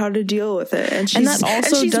figure out how to deal with it. And that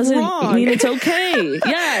also doesn't mean it's okay.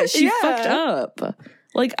 Yeah, she fucked up.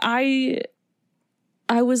 Like I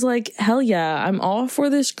was like, hell yeah, I'm all for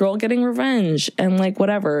this girl getting revenge and like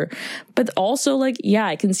whatever. But also like, yeah,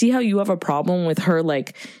 I can see how you have a problem with her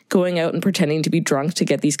like going out and pretending to be drunk to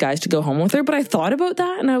get these guys to go home with her. But I thought about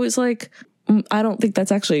that and I was like, I don't think that's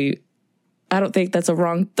the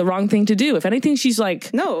wrong thing to do. If anything, she's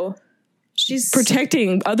like, no, she's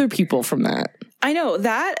protecting other people from that. I know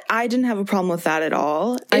that. I didn't have a problem with that at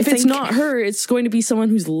all. If it's not her, it's going to be someone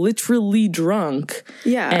who's literally drunk.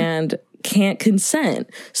 Yeah. And can't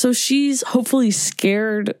consent. So she's hopefully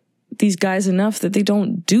scared these guys enough that they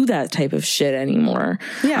don't do that type of shit anymore.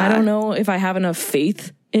 Yeah. I don't know if I have enough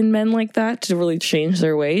faith in men like that to really change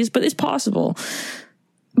their ways, but it's possible.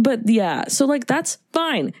 But yeah, so like that's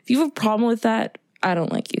fine. If you have a problem with that, I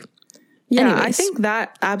don't like you. Yeah, Anyways, I think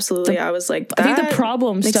that absolutely. I was like, I think the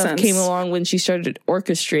problem stuff came along when she started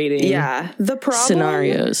orchestrating. Yeah, the problem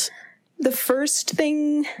scenarios. The first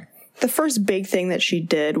big thing that she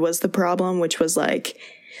did was the problem, which was like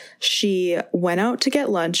she went out to get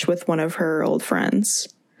lunch with one of her old friends,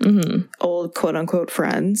 old quote unquote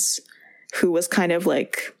friends, who was kind of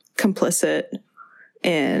like complicit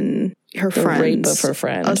in her friend's rape of her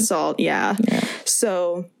friend assault. Yeah.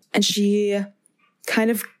 So, and she kind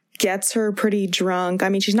of gets her pretty drunk. I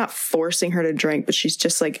mean, she's not forcing her to drink, but she's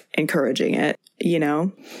just like encouraging it, you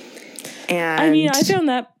know? And I mean, I found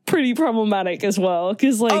that pretty problematic as well.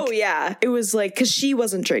 Cause like, oh yeah, it was like, cause she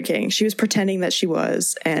wasn't drinking. She was pretending that she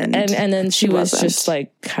was. And then she was just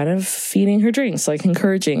like kind of feeding her drinks, like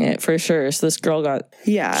encouraging it for sure. So this girl got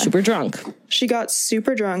super drunk. She got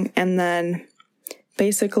super drunk. And then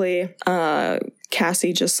basically,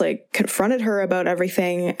 Cassie just like confronted her about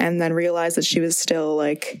everything and then realized that she was still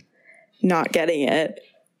like not getting it.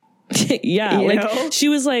 Yeah, you know? She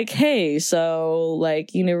was like, hey, so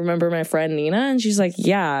like, you know, remember my friend Nina? And she's like,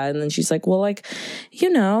 yeah. And then she's like, well, like, you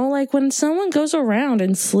know, like when someone goes around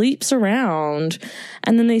and sleeps around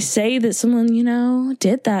and then they say that someone, you know,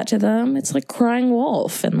 did that to them, it's like crying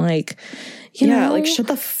wolf. And like, you know, like shut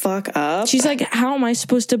the fuck up. She's like, how am I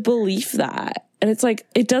supposed to believe that? And it's like,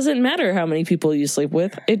 it doesn't matter how many people you sleep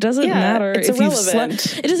with. It doesn't matter if you've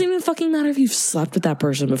slept. It doesn't even fucking matter if you've slept with that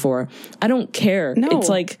person before. I don't care. No. It's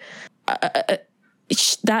like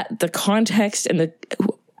that the context and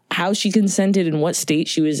how she consented and what state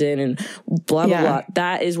she was in and blah, blah, blah.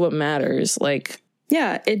 That is what matters. Like,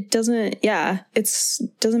 yeah, it doesn't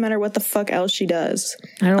matter what the fuck else she does.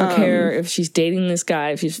 I don't care if she's dating this guy,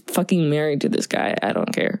 if she's fucking married to this guy. I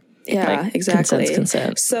don't care. Yeah, like, exactly.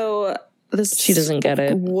 Consent. So she doesn't get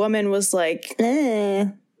it. Woman was like,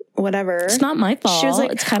 whatever. It's not my fault. She was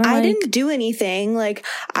like, it's kind of I didn't do anything. Like,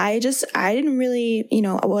 I didn't really, you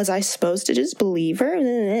know, was I supposed to just believe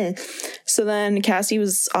her? So then Cassie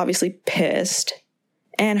was obviously pissed.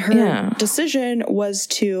 And her decision was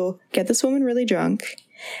to get this woman really drunk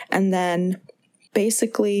and then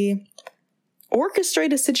basically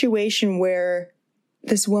orchestrate a situation where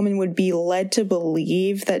this woman would be led to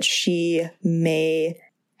believe that she may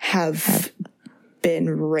have been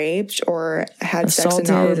raped or had assaulted, sex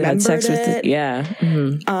and not remembered sex it.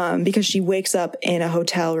 With because she wakes up in a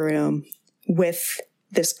hotel room with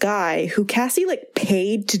this guy who Cassie like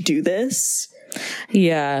paid to do this.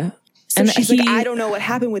 Yeah. So and she's like, I don't know what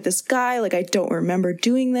happened with this guy. Like, I don't remember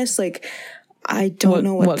doing this. Like, I don't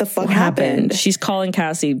know what the fuck happened. She's calling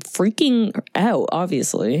Cassie freaking out,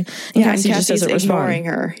 obviously. And Cassie just doesn't ignoring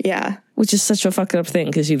her. Yeah. Which is such a fucked up thing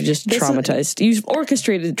because you've just traumatized. You've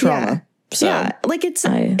orchestrated trauma. Yeah. So yeah. Like,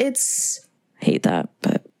 it's hate that,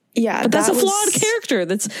 but yeah, but that's a flawed character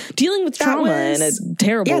that's dealing with trauma in a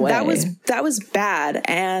terrible way. That was bad.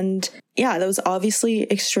 And yeah, that was obviously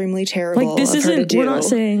extremely terrible. Like, this isn't, we're not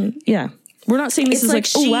saying this is like,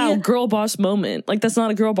 oh wow, girl boss moment. Like, that's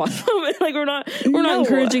not a girl boss moment. Like, we're not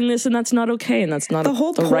encouraging this, and that's not okay, and that's not the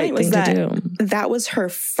whole right thing to do. That was her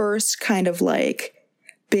first kind of like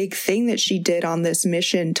big thing that she did on this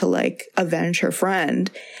mission to like avenge her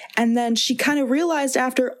friend. And then she kind of realized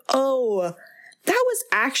after, oh, that was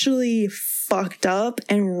actually fucked up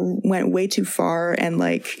and went way too far. And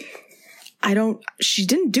like, she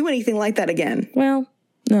didn't do anything like that again. Well,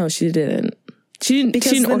 no, she didn't. She didn't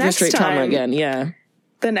orchestrate trauma again. Yeah.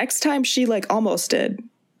 The next time she like almost did.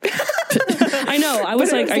 I know. I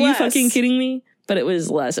was like, are you fucking kidding me? But it was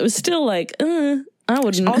less. It was still like, I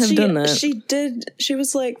wouldn't have done that. She did. She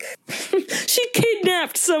was like, she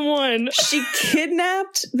kidnapped someone. She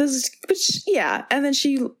kidnapped this. Yeah. And then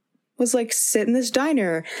she was like, sit in this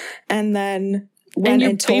diner. And then when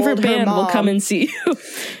your favorite band will come and see you.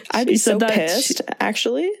 I'd be so pissed,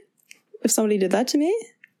 actually, if somebody did that to me.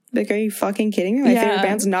 Like, are you fucking kidding me? My favorite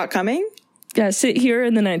band's not coming? Yeah, sit here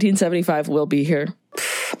in the 1975 will be here.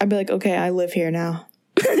 I'd be like, okay, I live here now.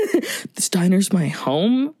 This diner's my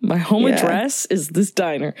home. My home address is this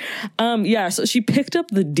diner. So she picked up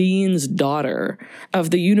the dean's daughter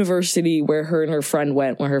of the university where her and her friend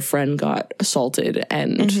went, where her friend got assaulted.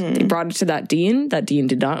 And they brought it to that dean. That dean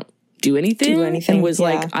did not do anything. And was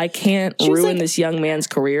like, I can't ruin this young man's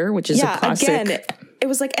career, which is a classic. Again, it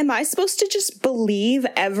was like, am I supposed to just believe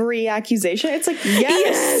every accusation? It's like,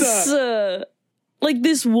 yes. Like,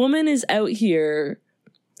 this woman is out here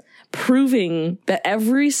proving that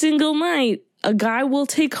every single night a guy will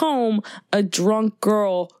take home a drunk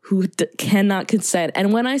girl who cannot consent.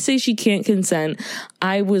 And when I say she can't consent,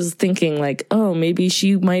 I was thinking like, oh, maybe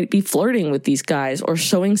she might be flirting with these guys or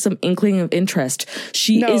showing some inkling of interest.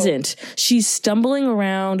 She isn't. She's stumbling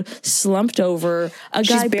around, slumped over. A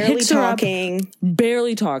guy picks her up,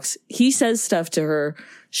 barely talks. He says stuff to her.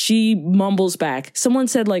 She mumbles back. Someone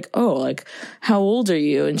said like, oh, like, how old are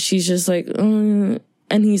you? And she's just like,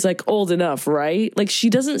 and he's like, old enough, right? Like, she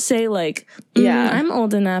doesn't say like, I'm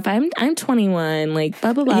old enough. I'm 21. Like,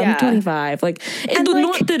 blah, blah, blah. I'm 25. Like,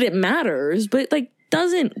 not that it matters, but like,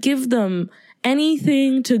 doesn't give them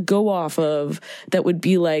anything to go off of that would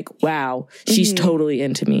be like, wow, she's totally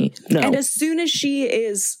into me. No. And as soon as she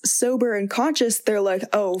is sober and conscious, they're like,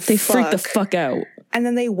 oh, they freak the fuck out. And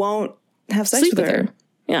then they won't have sex with her.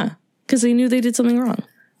 Yeah. Because they knew they did something wrong.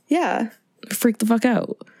 Yeah. Freak the fuck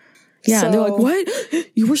out. Yeah, and they're like, what?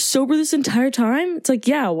 You were sober this entire time? It's like,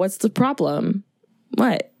 yeah, what's the problem?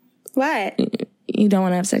 What? You don't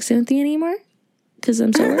want to have sex with me anymore? Because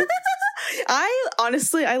I'm sober?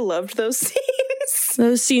 I loved those scenes.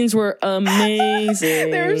 Those scenes were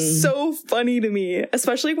amazing. They were so funny to me,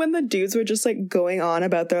 especially when the dudes were just like going on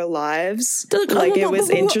about their lives. Like it was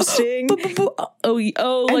interesting. Like before they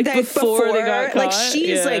got caught. Like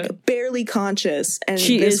she's like barely conscious, and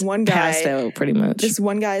she this one guy passed out pretty much. This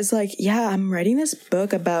one guy's like, yeah, I'm writing this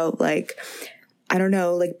book about like, I don't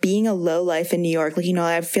know, like being a low life in New York. Like, you know,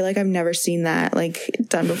 I feel like I've never seen that like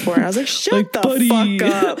done before. And I was like, shut the fuck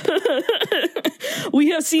up. We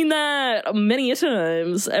have seen that many a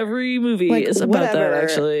times. Every movie is about that,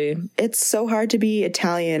 actually. It's so hard to be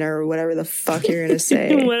Italian or whatever the fuck you're going to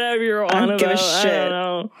say. Whatever you're on about. Give a shit. I don't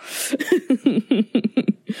know.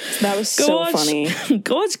 That was funny.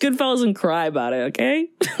 Go watch Goodfellas and cry about it, okay?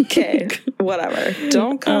 Okay, whatever.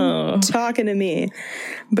 Don't come talking to me.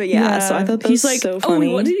 But yeah, so I thought that was so funny.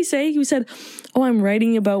 Oh, what did he say? He said, oh, I'm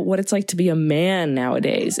writing about what it's like to be a man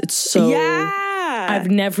nowadays. It's so... Yeah!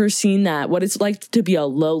 I've never seen that. What it's like to be a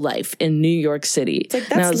low life in New York City. It's like,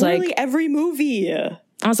 that's literally every movie.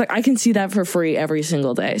 I was like, I can see that for free every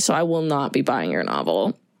single day, so I will not be buying your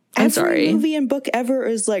novel. Every movie and book ever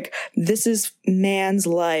is like, this is man's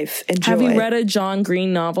life. Enjoy. Have you read a John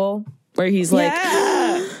Green novel where he's like,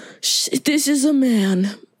 this is a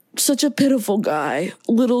man, such a pitiful guy,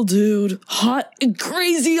 little dude, hot,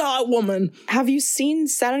 crazy hot woman. Have you seen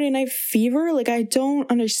Saturday Night Fever? Like, I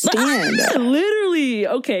don't understand. Literally.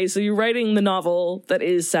 Okay, so you're writing the novel that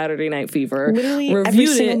is Saturday Night Fever. Literally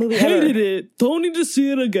reviewed it, movie hated it, don't need to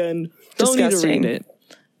see it again. Don't need to read it.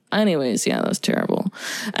 Anyways, yeah, that was terrible.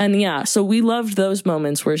 And yeah, so we loved those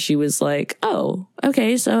moments where she was like, oh,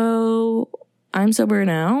 okay, so I'm sober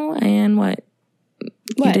now, and what?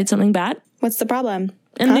 You did something bad? What's the problem?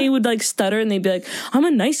 And they would like stutter and they'd be like, I'm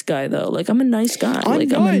a nice guy though. Like, I'm a nice guy.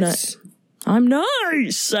 I'm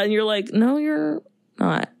nice. And you're like, no, you're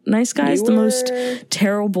not. Nice guy is the most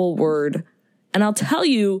terrible word. And I'll tell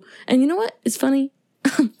you, and you know what? It's funny.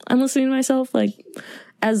 I'm listening to myself like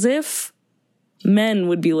as if men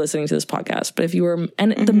would be listening to this podcast. But if you were,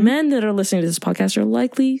 and the men that are listening to this podcast are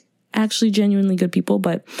likely actually genuinely good people.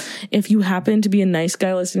 But if you happen to be a nice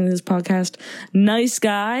guy listening to this podcast, nice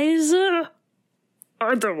guys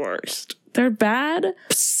are the worst. They're bad.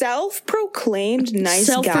 Self-proclaimed nice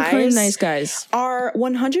guys are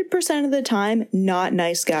 100% of the time not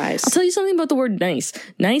nice guys. I'll tell you something about the word nice.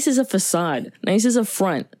 Nice is a facade. Nice is a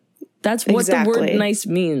front. That's what the word nice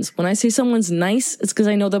means. When I say someone's nice, it's because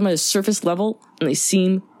I know them at a surface level and they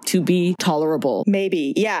seem to be tolerable.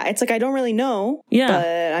 Maybe. Yeah. It's like, I don't really know. Yeah.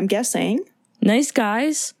 But I'm guessing. Nice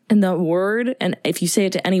guys, and the word, and if you say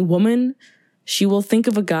it to any woman, she will think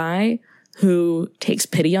of a guy who takes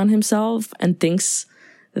pity on himself and thinks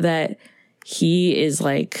that he is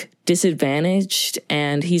like disadvantaged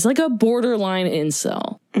and he's like a borderline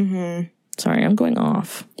incel. Sorry, I'm going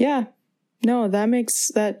off. Yeah. No,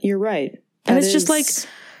 you're right. And it's just like,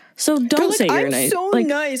 so don't say you're nice. I'm so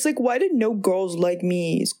nice. Like, why did no girls like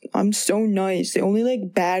me? I'm so nice. They only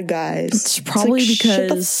like bad guys. It's probably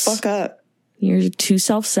because shut the fuck up. You're too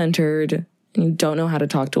self-centered and you don't know how to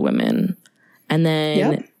talk to women. And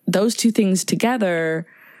then those two things together,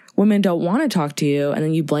 women don't want to talk to you, and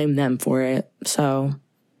then you blame them for it. So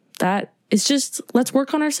that is just, let's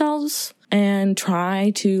work on ourselves and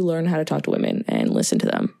try to learn how to talk to women and listen to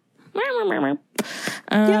them.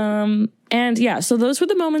 And yeah, so those were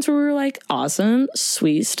the moments where we were like, awesome,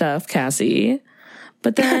 sweet stuff, Cassie.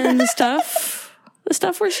 But then the stuff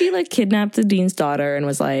where she like kidnapped the dean's daughter and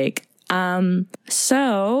was like,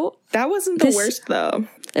 so that wasn't the worst though.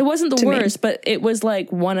 It wasn't the worst, but it was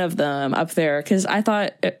like one of them up there because I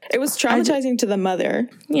thought it was traumatizing to the mother.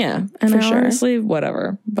 Yeah, and honestly,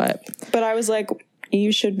 whatever. But I was like,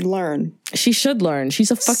 you should learn. She should learn.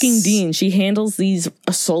 She's a fucking dean. She handles these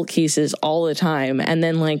assault cases all the time, and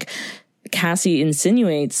then like Cassie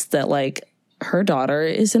insinuates that like her daughter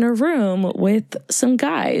is in a room with some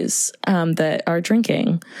guys that are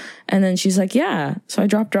drinking. And then she's like, yeah. So I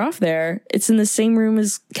dropped her off there. It's in the same room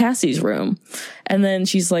as Cassie's room. And then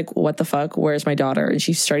she's like, what the fuck? Where's my daughter? And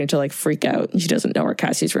she's starting to like freak out. And she doesn't know where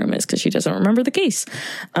Cassie's room is because she doesn't remember the case.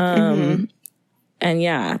 And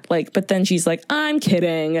yeah, like, but then she's like, I'm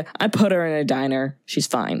kidding. I put her in a diner. She's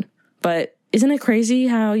fine. But isn't it crazy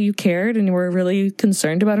how you cared and were really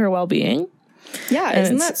concerned about her well-being? Yeah, and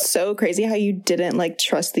isn't that so crazy how you didn't like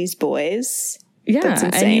trust these boys? Yeah, that's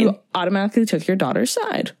insane. And you automatically took your daughter's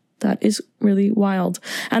side. That is really wild.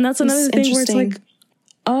 And that's another thing where it's like,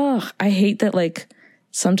 oh, I hate that like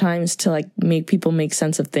sometimes to like make people make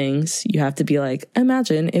sense of things, you have to be like,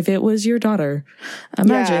 imagine if it was your daughter.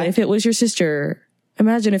 Imagine if it was your sister.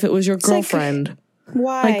 Imagine if it was your girlfriend.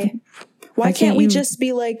 Like, why can't we just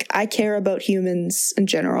be like, I care about humans in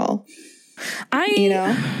general? I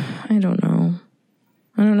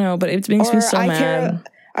don't know, but it makes me so mad.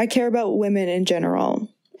 I care about women in general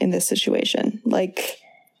in this situation. Like,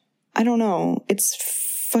 I don't know. It's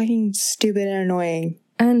fucking stupid and annoying.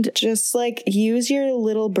 And just like use your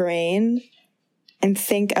little brain and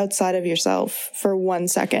think outside of yourself for 1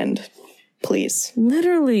 second, please.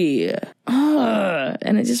 Literally.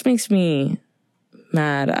 And it just makes me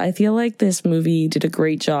mad. I feel like this movie did a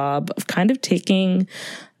great job of kind of taking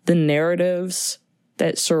the narratives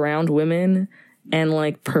that surround women and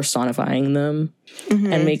like personifying them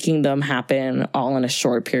and making them happen all in a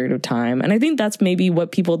short period of time. And I think that's maybe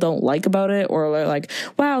what people don't like about it, or they're like,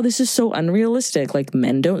 wow, this is so unrealistic. Like,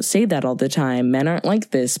 men don't say that all the time. Men aren't like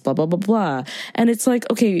this, blah, blah, blah, blah. And it's like,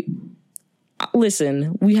 okay,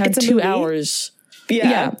 listen, we had 2 hours.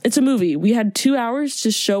 Yeah, it's a movie. We had 2 hours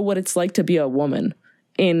to show what it's like to be a woman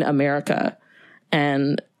in America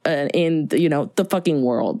and in the fucking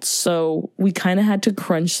world. So we kind of had to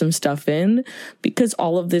crunch some stuff in because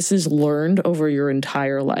all of this is learned over your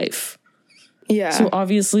entire life. Yeah. So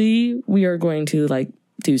obviously we are going to like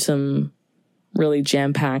do some really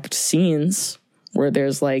jam-packed scenes where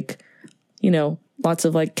there's like, lots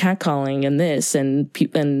of like catcalling and this and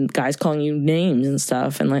guys calling you names and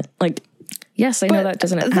stuff. And like, yes, I know that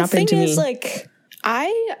doesn't happen to me. The thing is, like,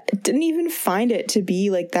 I didn't even find it to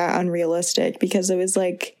be like that unrealistic because it was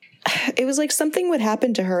like something would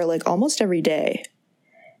happen to her like almost every day.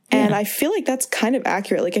 And I feel like that's kind of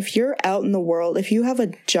accurate. Like if you're out in the world, if you have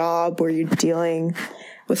a job where you're dealing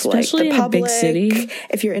with especially like the public, in a big city.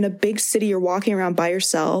 If you're in a big city, you're walking around by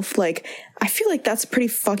yourself. Like I feel like that's pretty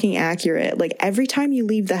fucking accurate. Like every time you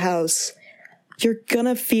leave the house, you're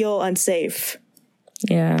gonna feel unsafe.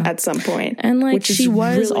 Yeah. At some point. And like she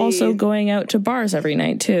was really also going out to bars every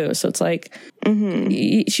night too. So it's like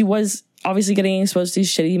she was obviously getting exposed to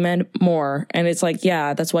these shitty men more. And it's like,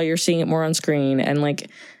 yeah, that's why you're seeing it more on screen. And like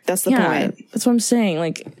that's the point. That's what I'm saying.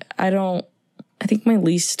 Like I think my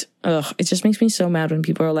least it just makes me so mad when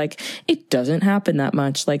people are like, it doesn't happen that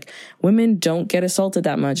much. Like women don't get assaulted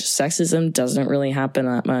that much. Sexism doesn't really happen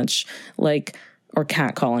that much. Like or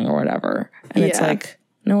catcalling or whatever. And it's like,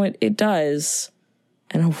 no, it does.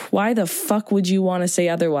 And why the fuck would you want to say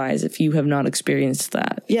otherwise if you have not experienced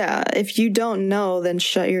that? Yeah, if you don't know, then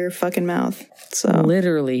shut your fucking mouth. So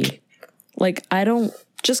literally. Like, I don't...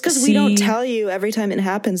 Just because we don't tell you every time it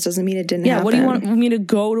happens doesn't mean it didn't happen. Yeah, what do you want me to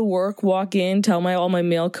go to work, walk in, tell all my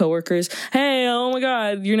male coworkers, hey, oh my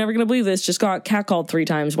God, you're never going to believe this, just got catcalled 3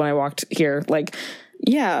 times when I walked here. Like...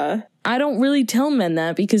 Yeah. I don't really tell men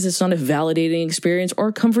that because it's not a validating experience or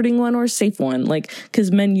a comforting one or a safe one. Like,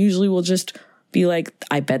 because men usually will just... be like,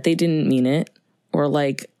 I bet they didn't mean it. Or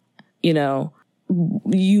like,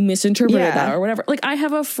 you misinterpreted that or whatever. Like I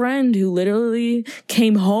have a friend who literally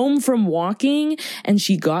came home from walking and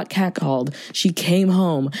she got catcalled. She came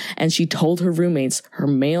home and she told her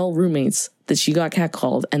male roommates that she got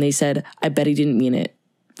catcalled and they said, I bet he didn't mean it.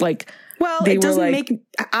 Like, well, it doesn't make,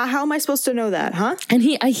 how am I supposed to know that, huh? And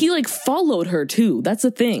he like followed her too. That's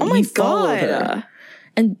the thing. Oh my God. Her.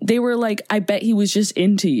 And they were like, I bet he was just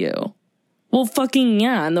into you. Well, fucking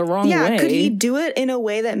yeah, in the wrong way. Yeah, could he do it in a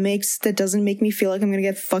way that doesn't make me feel like I'm gonna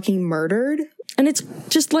get fucking murdered? And it's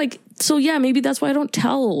just like, so yeah, maybe that's why I don't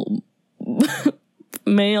tell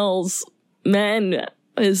men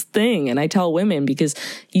his thing, and I tell women, because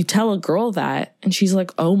you tell a girl that, and she's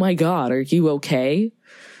like, oh my God, are you okay?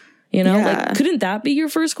 Like, couldn't that be your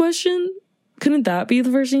first question? Couldn't that be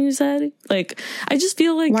the first thing you said? Like, I just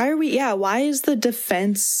feel like... why is the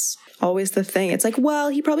defense always the thing? It's like, well,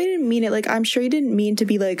 he probably didn't mean it. Like, I'm sure he didn't mean to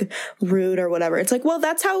be, like, rude or whatever. It's like, well,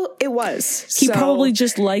 that's how it was. He probably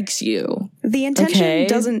just likes you. The intention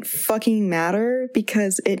doesn't fucking matter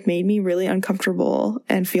because it made me really uncomfortable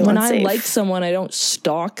and feel unsafe. When I like someone, I don't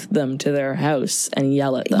stalk them to their house and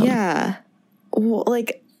yell at them. Yeah.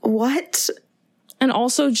 Like, what? And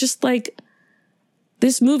also just, like,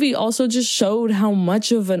 this movie also just showed how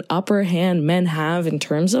much of an upper hand men have in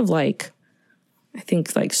terms of, like, I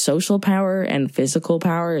think, like, social power and physical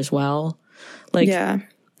power as well. Like,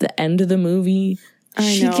 the end of the movie,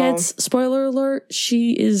 she gets, spoiler alert,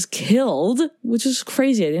 she is killed, which is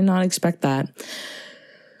crazy. I did not expect that.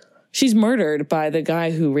 She's murdered by the guy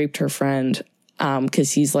who raped her friend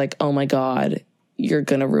because he's like, oh, my God, you're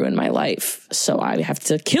going to ruin my life, so I have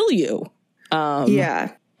to kill you.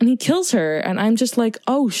 And he kills her, and I'm just like,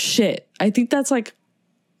 oh, shit. I think that's, like,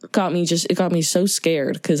 it got me so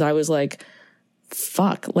scared because I was like,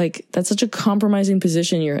 fuck, like, that's such a compromising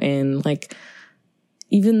position you're in. Like,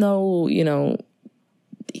 even though, you know,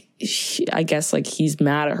 I guess, like, he's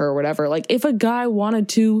mad at her or whatever. Like, if a guy wanted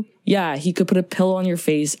to, yeah, he could put a pillow on your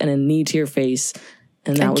face and a knee to your face,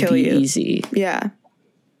 and that would be easy. Yeah.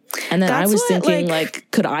 And then I was thinking, like,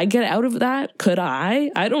 could I get out of that? Could I?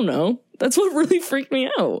 I don't know. That's what really freaked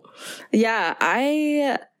me out.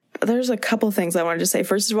 Yeah, there's a couple things I wanted to say.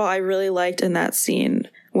 First of all, I really liked in that scene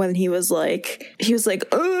when he was like,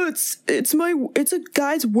 oh, it's a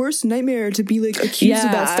guy's worst nightmare to be, like, accused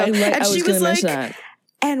of that stuff. And she was like, that.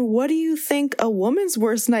 And what do you think a woman's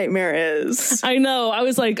worst nightmare is? I know. I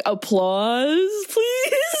was like, applause,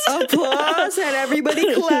 please. Applause, and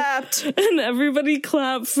everybody clapped. And everybody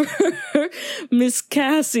clapped for Miss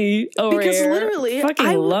Cassie over because here. Literally,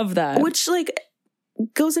 I love that. Which, like,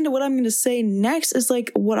 goes into what I'm going to say next is,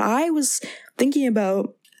 like, what I was thinking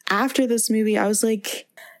about after this movie. I was like,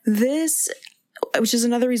 this, which is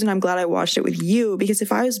another reason I'm glad I watched it with you, because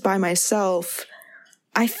if I was by myself,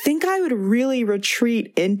 I think I would really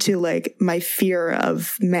retreat into, like, my fear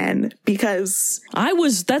of men, because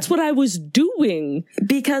that's what I was doing.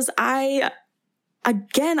 Because I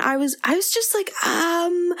was just like,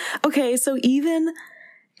 okay, so even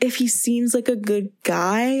if he seems like a good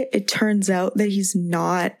guy, it turns out that he's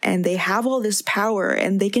not, and they have all this power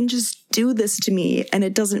and they can just do this to me and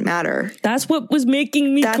it doesn't matter. That's what was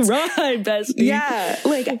making me cry, bestie. Yeah,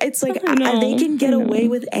 like, it's like they can get away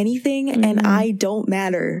with anything and I don't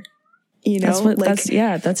matter. You know,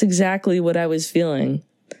 that's exactly what I was feeling.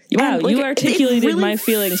 Wow, like, you articulated really my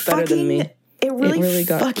feelings better than me. It really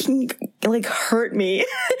fucking, like, hurt me.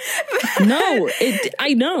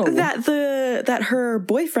 I know that her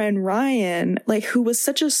boyfriend Ryan, like, who was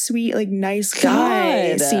such a sweet, like, nice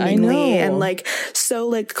guy seemingly, and, like, so,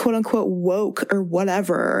 like, quote unquote woke or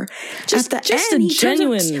whatever. Just at the end, a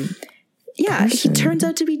genuine. He turns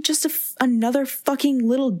out to be just another fucking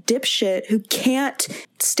little dipshit who can't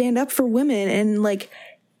stand up for women and, like,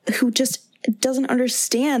 who just doesn't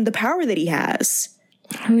understand the power that he has.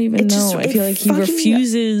 I don't even know. I feel like he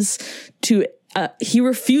refuses to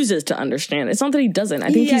understand. It's not that he doesn't.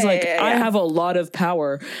 I think he's like, I have a lot of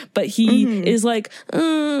power, but he is like,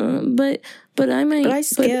 but I'm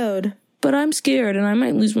scared. But I'm scared and I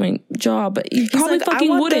might lose my job. But he probably like,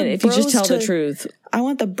 fucking wouldn't if you just tell the truth. I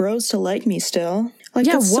want the bros to like me still. Like,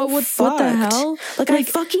 yeah, what the hell? Like,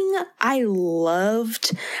 I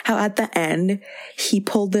loved how at the end he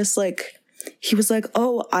pulled this, like, he was like,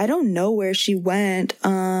 oh, I don't know where she went.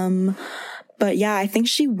 But yeah, I think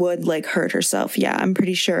she would, like, hurt herself. Yeah, I'm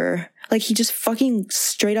pretty sure. Like, he just fucking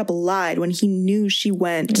straight up lied when he knew she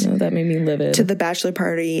went that made me livid. To the bachelor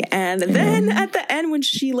party. And then at the end when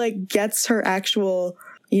she, like, gets her actual,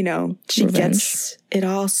 you know, she revenge. Gets it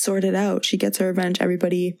all sorted out. She gets her revenge.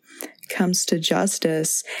 Everybody comes to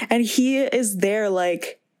justice. And he is there,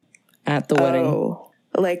 like, at the wedding.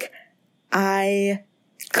 Like, I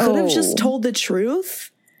could have just told the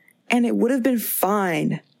truth and it would have been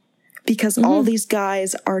fine. Because all these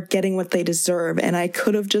guys are getting what they deserve. And I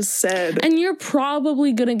could have just said... And you're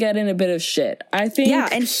probably going to get in a bit of shit. I think... Yeah,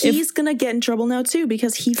 and he's going to get in trouble now, too.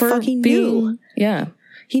 Because he fucking knew. Yeah.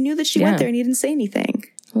 He knew that she went there and he didn't say anything.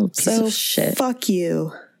 Oh, piece of shit. Fuck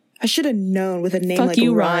you. I should have known with a name like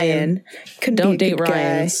Ryan. Don't date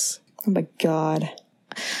Ryans. Oh, my God.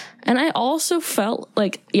 And I also felt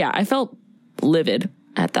like... Yeah, I felt livid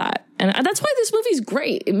at that. And that's why this movie's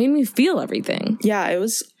great. It made me feel everything. Yeah, it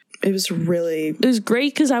was really... It was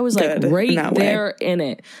great because I was like right there in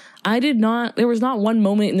it. There was not one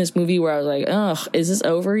moment in this movie where I was like, ugh, is this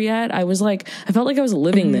over yet? I was like, I felt like I was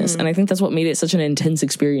living this. And I think that's what made it such an intense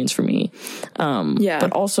experience for me.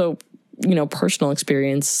 But also personal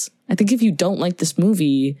experience, I think if you don't like this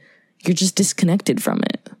movie, you're just disconnected from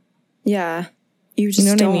it. Yeah. You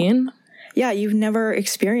know what I mean? Yeah, you've never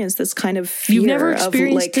experienced this kind of fear. You've never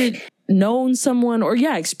experienced it, known someone, or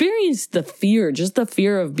experienced the fear, just the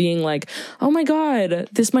fear of being like, oh my God,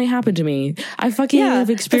 this might happen to me. I fucking have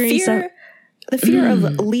experienced that. The fear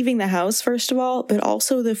of leaving the house, first of all, but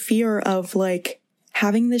also the fear of like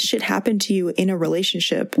having this shit happen to you in a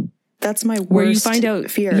relationship. That's my worst Where you find out,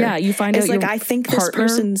 fear. Yeah, you find out like, your I think partner,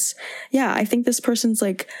 I think this person's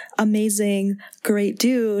like amazing, great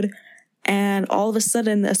dude. And all of a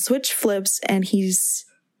sudden a switch flips and he's,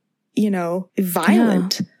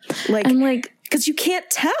 violent. Yeah. Because you can't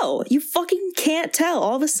tell. You fucking can't tell.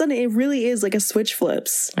 All of a sudden it really is like a switch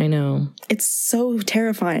flips. I know. It's so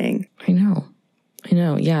terrifying. I know.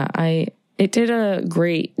 Yeah. It did a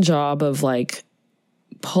great job of like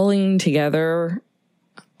pulling together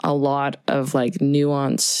a lot of like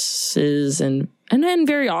nuances and then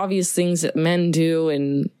very obvious things that men do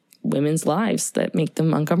in women's lives that make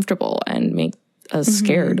them uncomfortable and make us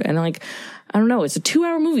scared. And like, I don't know, it's a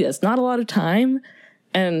 2-hour movie. That's not a lot of time.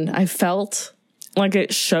 And I felt like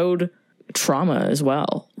it showed trauma as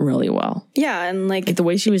well, really well. Yeah, and like the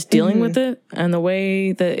way she was dealing with it and the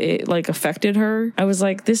way that it like affected her, I was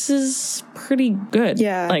like, this is pretty good.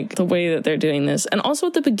 Yeah, like the way that they're doing this. And also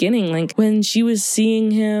at the beginning, like when she was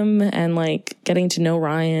seeing him and like getting to know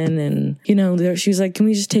Ryan, and she was like, can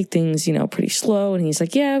we just take things pretty slow? And he's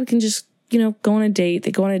like, yeah, we can just go on a date.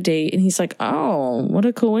 They go on a date, and he's like, oh, what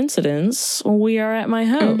a coincidence, we are at my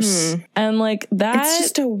house. And like that,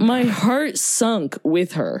 it's just my heart sunk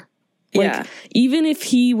with her. Like, even if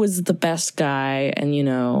he was the best guy and,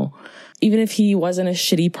 even if he wasn't a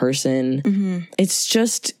shitty person, it's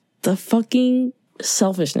just the fucking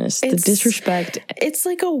selfishness, the disrespect. It's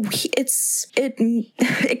like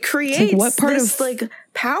it creates like what part this like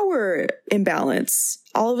power imbalance.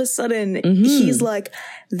 All of a sudden, he's like,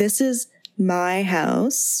 this is my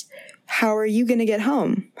house. How are you going to get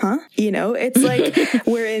home? Huh? It's like,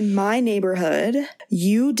 we're in my neighborhood.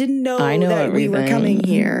 You didn't know that everything. We were coming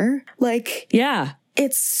here. Like, yeah,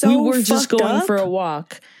 it's so we were just going up. For a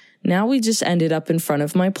walk. Now we just ended up in front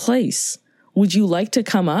of my place. Would you like to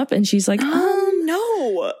come up? And she's like,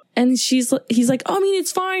 no. And he's like, oh, I mean,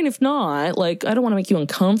 it's fine if not. Like, I don't want to make you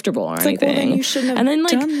uncomfortable or anything. Like, well, then you shouldn't have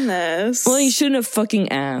done this. Well, you shouldn't have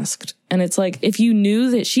fucking asked. And it's like, if you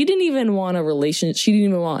knew that she didn't even want a relationship, she didn't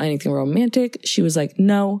even want anything romantic. She was like,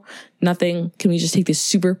 no, nothing. Can we just take this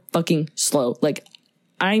super fucking slow? Like,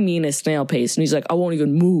 I mean a snail pace. And he's like, I won't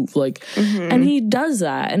even move. Like, and he does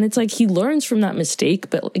that. And it's like, he learns from that mistake.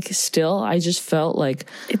 But like, still, I just felt like,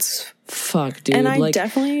 it's fuck, dude. And I like,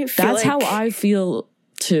 definitely feel that's how I feel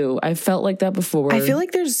too. I felt like that before. I feel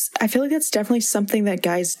like that's definitely something that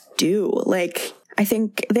guys do. Like, I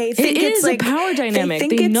think they think it's like a power dynamic.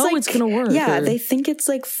 They know it's going to work. Yeah, they think it's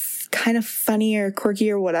like kind of funny or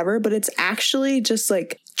quirky or whatever, but it's actually just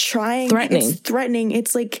like threatening. It's threatening.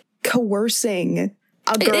 It's like coercing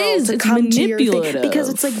a girl to come to your thing, because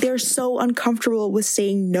it's like they're so uncomfortable with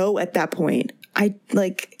saying no at that point.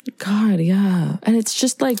 God, yeah. And it's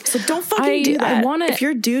just like, so don't fucking do that. If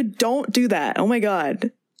you're a dude, don't do that. Oh my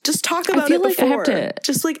God. Just talk about it before.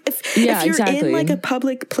 Just like if you're in like a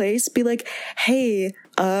public place, be like, hey,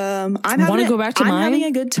 I'm having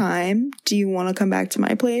a good time. Do you want to come back to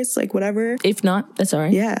my place? Like, whatever. If not, that's all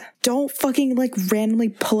right. Yeah. Don't fucking like randomly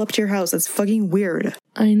pull up to your house. That's fucking weird.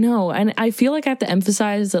 I know. And I feel like I have to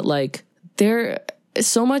emphasize that like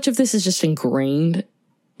so much of this is just ingrained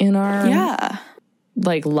in our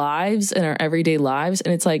like lives and our everyday lives.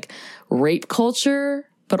 And it's like rape culture,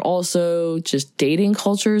 but also just dating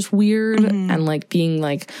culture is weird. And like being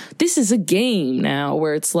like, this is a game now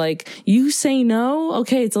where it's like, you say no.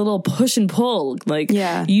 Okay. It's a little push and pull. Like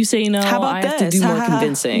you say no. I have to do more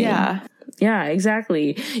convincing. Yeah,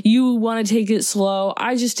 exactly. You want to take it slow.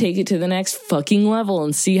 I just take it to the next fucking level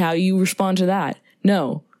and see how you respond to that.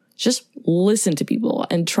 No, just listen to people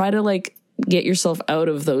and try to like get yourself out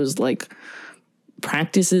of those like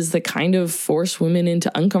practices that kind of force women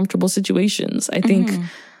into uncomfortable situations. I think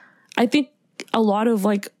a lot of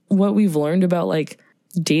like what we've learned about like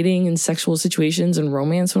dating and sexual situations and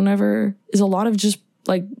romance whenever is a lot of just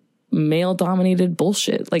like male dominated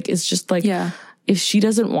bullshit. Like, it's just like, if she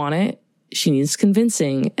doesn't want it, she needs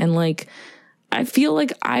convincing. And like, I feel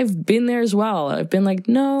like I've been there as well. I've been like,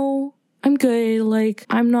 no, I'm good. Like,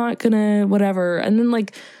 I'm not gonna whatever. And then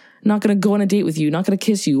like, not gonna go on a date with you, not gonna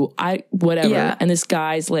kiss you, whatever. Yeah. And this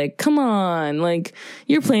guy's like, come on, like,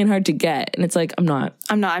 you're playing hard to get. And it's like, I'm not.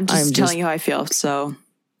 I'm just telling you how I feel. So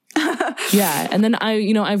yeah. And then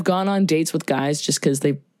I've gone on dates with guys just because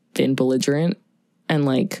they've been belligerent. And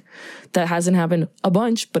like, that hasn't happened a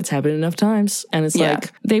bunch, but it's happened enough times. And it's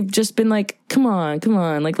like, they've just been like, come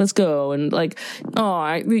on, like, let's go. And like,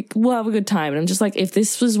 we'll have a good time. And I'm just like, if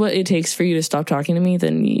this was what it takes for you to stop talking to me,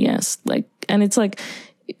 then yes. Like, and it's like,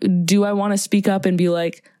 do I want to speak up and be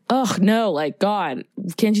like, oh, no, like, God,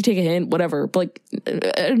 can't you take a hint? Whatever. But like,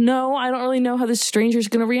 no, I don't really know how this stranger's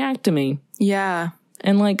going to react to me. Yeah.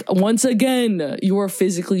 And like, once again, you're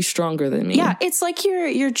physically stronger than me. Yeah, it's like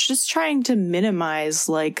you're just trying to minimize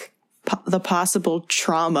like the possible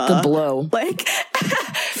trauma. The blow. Like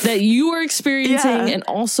that you are experiencing, and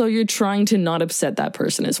also you're trying to not upset that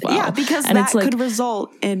person as well. Yeah, because and that could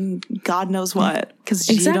result in God knows what.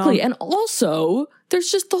 Exactly. And also, there's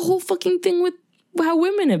just the whole fucking thing with how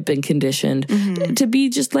women have been conditioned to be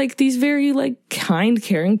just like these very like kind,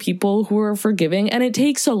 caring people who are forgiving. And it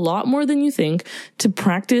takes a lot more than you think to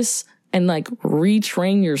practice and like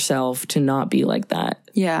retrain yourself to not be like that.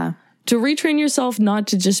 Yeah. To retrain yourself not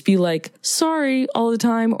to just be like, sorry all the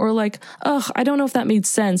time, or like, ugh, I don't know if that made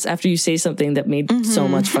sense after you say something that made so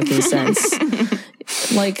much fucking sense.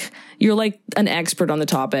 Like, you're like an expert on the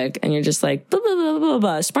topic and you're just like, blah, blah, blah, blah,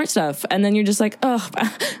 blah, smart stuff. And then you're just like, oh,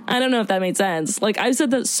 I don't know if that made sense. Like, I've said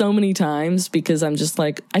that so many times because I'm just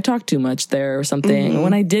like, I talked too much there or something. And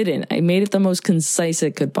when I didn't, I made it the most concise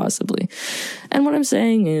it could possibly. And what I'm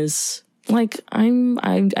saying is, like,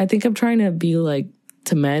 I think I'm trying to be like,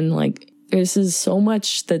 to men, like, this is so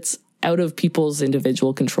much that's out of people's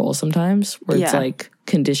individual control sometimes, where it's like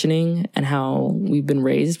conditioning and how we've been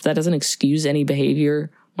raised. That doesn't excuse any behavior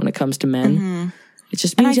when it comes to men. It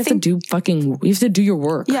just means you have to do your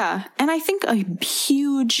work. Yeah. And I think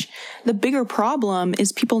the bigger problem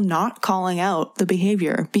is people not calling out the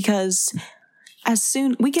behavior, because as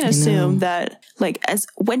soon we can assume that like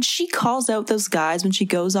when she calls out those guys, when she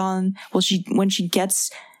goes on, when she gets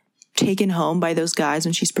taken home by those guys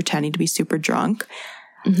when she's pretending to be super drunk,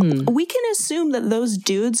 we can assume that those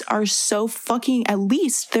dudes are so fucking, at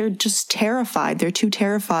least they're just terrified. They're too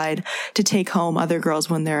terrified to take home other girls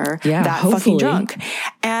when they're fucking drunk.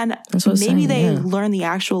 And maybe they learn the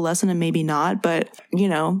actual lesson and maybe not, but you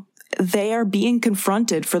know, they are being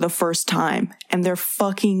confronted for the first time and they're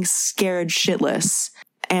fucking scared shitless.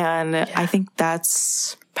 And I think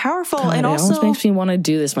that's powerful. God, and also it almost makes me want to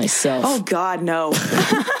do this myself. Oh God, no.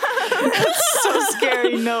 It's so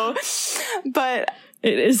scary. No, but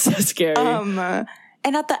it is so scary.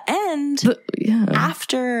 And at the end,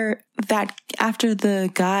 after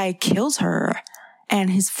the guy kills her and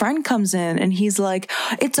his friend comes in and he's like,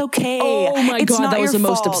 it's okay. Oh my God, that was the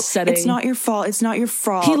most upsetting. It's not your fault. It's not your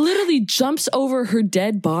fault. He literally jumps over her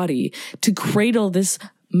dead body to cradle this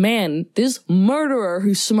man, this murderer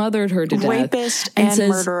who smothered her to death. Rapist and says,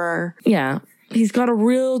 murderer. Yeah. He's got a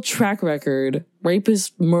real track record.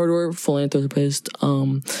 Rapist, murderer, philanthropist.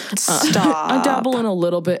 Stop. I dabble in a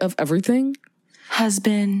little bit of everything.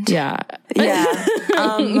 Husband. Yeah. Yeah.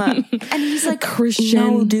 And he's like, Christian.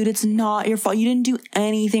 No, dude, it's not your fault. You didn't do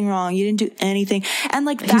anything wrong. You didn't do anything. And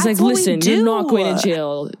like, that's he's like, what listen, we do. You're not going to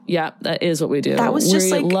jail. Yeah, that is what we do. That was just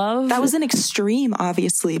like, that was an extreme,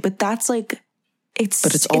 obviously, but that's like,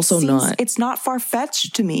 but it's also not. It's not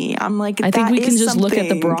far-fetched to me. I'm like, I think we can just look at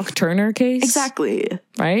the Brock Turner case. Exactly.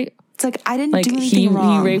 Right? It's like, I didn't do anything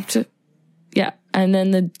wrong. He raped. Yeah. And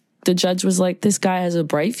then the judge was like, this guy has a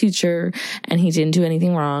bright future and he didn't do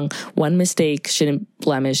anything wrong. One mistake shouldn't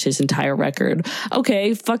blemish his entire record.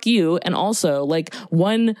 Okay, fuck you. And also, like,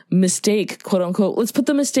 one mistake, quote unquote, let's put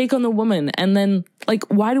the mistake on the woman. And then, like,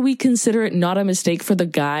 why do we consider it not a mistake for the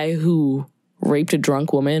guy who raped a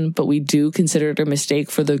drunk woman, but we do consider it a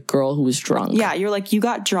mistake for the girl who was drunk? Yeah, you're like, you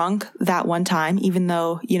got drunk that one time, even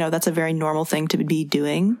though, you know, that's a very normal thing to be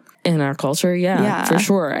doing. In our culture, yeah, for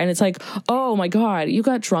sure. And it's like, oh my God, you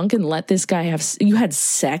got drunk and let this guy you had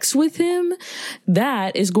sex with him?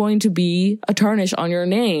 That is going to be a tarnish on your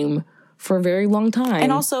name for a very long time.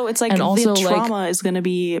 And also, it's like, the trauma is going to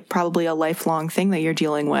be probably a lifelong thing that you're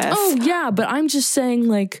dealing with. Oh, yeah, but I'm just saying,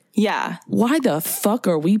 like, why the fuck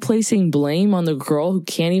are we placing blame on the girl who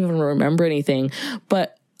can't even remember anything?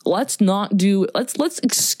 But let's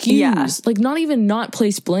excuse, like, not even not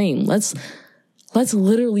place blame. Let's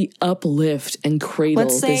literally uplift and cradle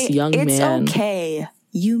this young man. It's okay.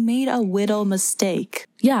 You made a little mistake.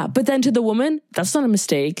 Yeah, but then to the woman, that's not a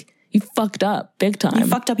mistake. You fucked up big time. You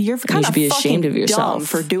fucked up. You're kind of be ashamed of yourself dumb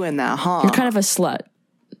for doing that, huh? You're kind of a slut.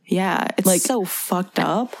 Yeah, it's like, so fucked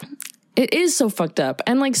up. It is so fucked up.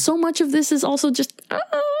 And like, so much of this is also just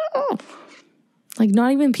like,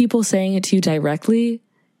 not even people saying it to you directly.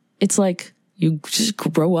 It's like You just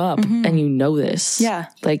grow up and you know this. Yeah.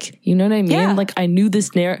 Like, you know what I mean? Yeah. Like, I knew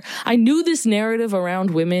this narrative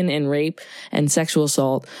around women and rape and sexual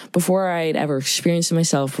assault before I'd ever experienced it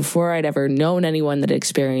myself, before I'd ever known anyone that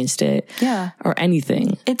experienced it. Yeah. Or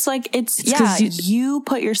anything. It's like, you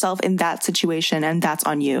put yourself in that situation and that's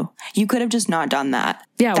on you. You could have just not done that.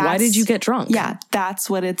 Yeah, why did you get drunk? Yeah, that's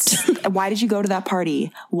what it's... Why did you go to that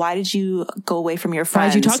party? Why did you go away from your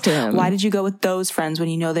friends? Why did you talk to him? Why did you go with those friends when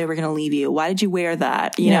you know they were going to leave you? Why did you wear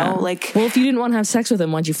that? You know, like... Well, if you didn't want to have sex with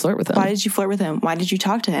him, why'd you flirt with him? Why did you flirt with him? Why did you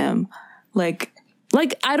talk to him? Like,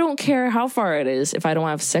 I don't care how far it is. If I don't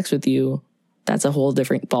have sex with you, that's a whole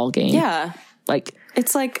different ball game. Yeah. Like...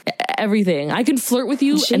 It's like everything. I can flirt with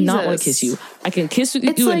you and not want to kiss you. I can kiss with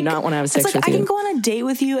you and not want to have sex with you. I can go on a date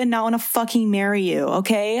with you and not want to fucking marry you,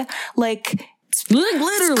 okay? Like, literally.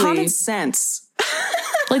 It's common sense.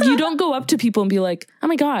 Like, you don't go up to people and be like, oh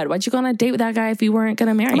my God, why'd you go on a date with that guy if you weren't going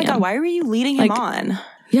to marry him? Oh my God, why were you leading him on?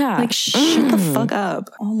 Yeah. Like, shut the fuck up.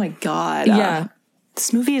 Oh my God. Yeah.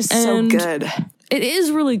 This movie is so good. It is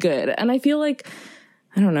really good. And I feel like,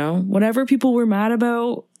 I don't know, whatever people were mad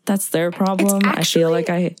about, that's their problem. Actually, I feel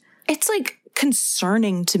like it's like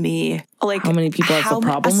concerning to me. Like how many people have a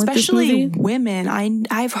problem with this movie? Especially women.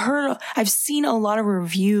 I've seen a lot of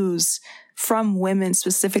reviews from women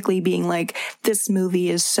specifically being like, this movie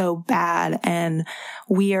is so bad and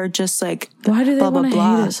we are just like, why do they want to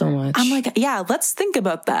hate it so much? I'm like, yeah, let's think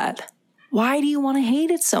about that. Why do you want to hate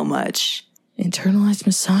it so much? Internalized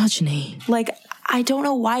misogyny. Like, I don't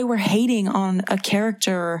know why we're hating on a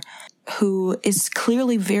character who is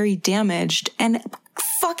clearly very damaged and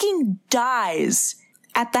fucking dies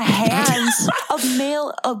at the hands of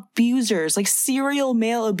male abusers, like serial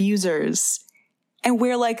male abusers. And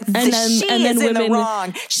we're like, she is in the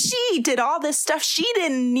wrong. She did all this stuff. She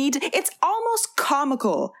didn't need to. It's almost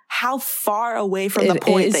comical how far away from the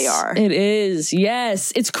point they are. It is.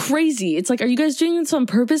 Yes. It's crazy. It's like, are you guys doing this on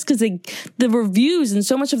purpose? Because the reviews and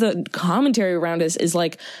so much of the commentary around us is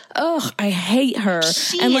like, ugh, I hate her.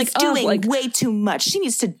 She and is doing way too much. She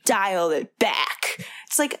needs to dial it back.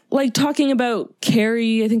 It's like talking about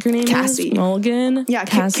Carrie, I think her name is Mulligan. Yeah,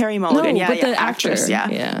 Carrie Mulligan. No, but the actress.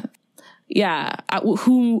 Yeah. Yeah,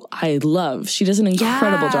 who I love. She does an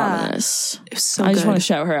incredible job in this. So I just want to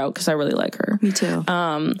shout her out because I really like her. Me too.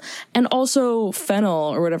 And also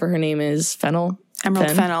Fennel, or whatever her name is. Fennel?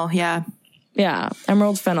 Emerald Fennel, yeah. Yeah,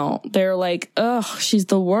 Emerald Fennel. They're like, ugh, she's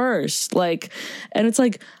the worst. Like, and it's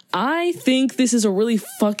like, I think this is a really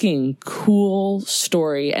fucking cool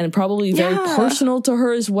story and probably very personal to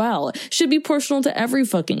her as well. Should be personal to every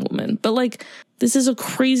fucking woman. But like, this is a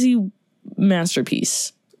crazy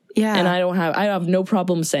masterpiece. Yeah. And I have no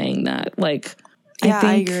problem saying that. Like,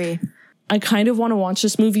 I agree. I kind of want to watch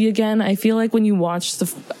this movie again. I feel like when you watch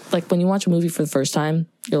when you watch a movie for the first time,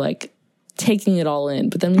 you're like taking it all in.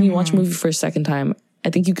 But then when you watch a movie for a second time, I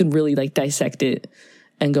think you can really like dissect it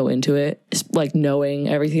and go into it, like knowing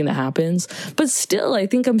everything that happens. But still, I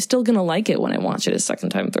think I'm still going to like it when I watch it a second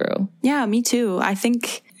time through. Yeah, me too. I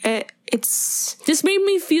think it's just made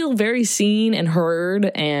me feel very seen and heard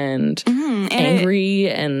and angry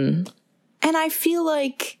and I feel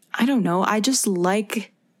like, I don't know, I just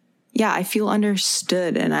like, I feel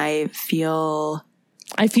understood and I feel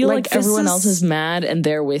like everyone else is mad and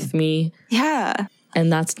they're with me. Yeah.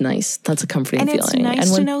 And that's nice. That's a comforting feeling. And it's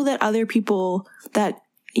nice to know that other people that,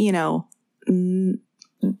 you know,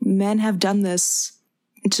 men have done this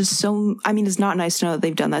to so, I mean, it's not nice to know that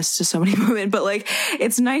they've done this to so many women, but like,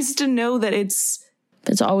 it's nice to know that it's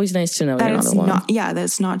always nice to know that you're not alone. That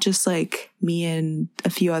it's not just like me and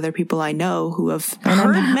a few other people I know who have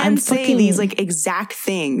heard men say these like exact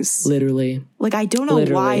things. Literally. Like, I don't know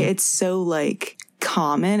why it's so like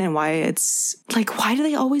common and why it's like, why do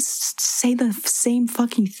they always say the same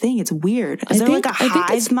fucking thing? It's weird. Is there like a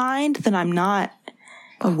hive mind that I'm not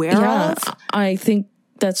aware of? I think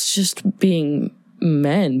that's just being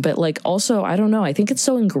men, but like also, I don't know, I think it's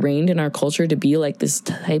so ingrained in our culture to be like this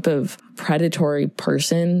type of predatory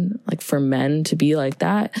person, like for men to be like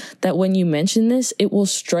that when you mention this, it will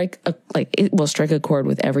strike a chord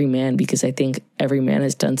with every man, because I think every man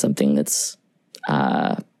has done something that's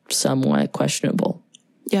somewhat questionable.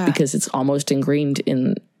 Yeah. Because it's almost ingrained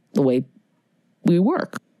in the way we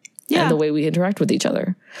work. Yeah. And the way we interact with each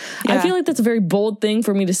other. Yeah. I feel like that's a very bold thing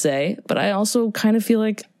for me to say, but I also kind of feel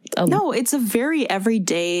like no, it's a very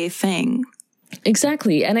everyday thing.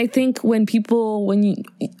 Exactly. And I think when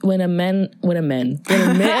a man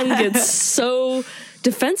gets so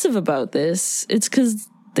defensive about this, it's because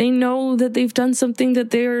they know that they've done something that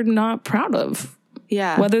they're not proud of.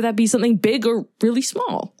 Yeah. Whether that be something big or really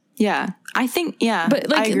small. Yeah. I think, yeah. But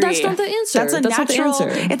like, that's not the answer. That's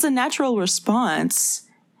it's a natural response.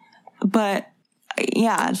 But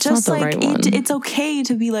yeah, it's just like, it's okay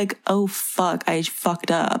to be like, oh, fuck, I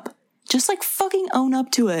fucked up. Just like fucking own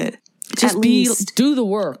up to it. Just do the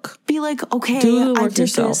work. Be like, okay, I did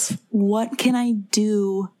this. What can I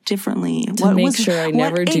do differently? Make sure I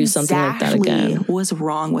never do something like that again. What was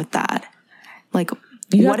wrong with that? Like,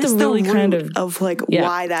 what is the root kind of like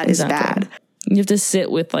why that is bad? You have to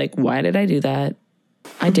sit with like, why did I do that?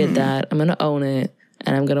 I did that. I'm going to own it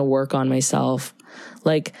and I'm going to work on myself.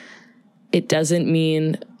 Like, it doesn't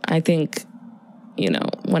mean, I think, you know,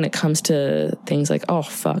 when it comes to things like, oh,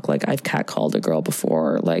 fuck, like I've catcalled a girl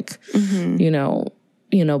before, like, you know,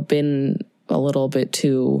 been a little bit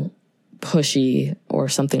too pushy or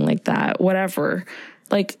something like that, whatever.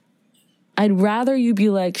 Like, I'd rather you be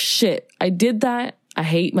like, shit, I did that. I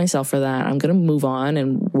hate myself for that. I'm going to move on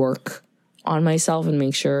and work on myself and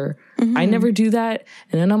make sure I never do that.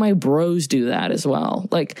 And none of my bros do that as well.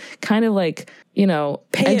 Like, kind of like, you know,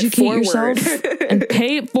 educate yourself and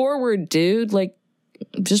pay it forward, dude. Like,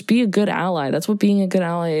 just be a good ally. That's what being a good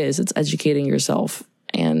ally is. It's educating yourself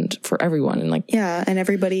and for everyone. And like, yeah. And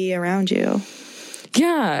everybody around you.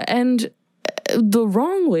 Yeah. And the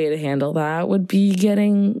wrong way to handle that would be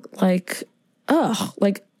getting like,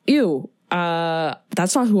 like, ew.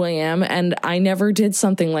 That's not who I am, and I never did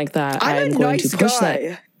something like that. I'm going to push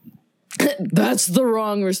that. That's the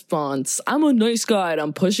wrong response. I'm a nice guy, and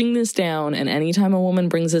I'm pushing this down, and anytime a woman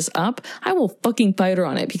brings this up, I will fucking fight her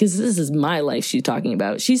on it, because this is my life she's talking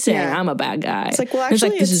about. She's saying I'm a bad guy. It's like, well,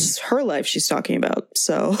 actually, this is her life she's talking about,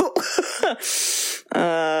 so...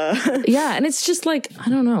 Yeah, and it's just like, I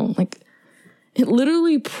don't know, like, it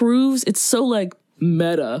literally proves, it's so like,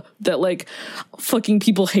 meta that like fucking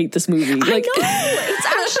people hate this movie. Like, I know, it's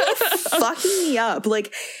actually fucking me up.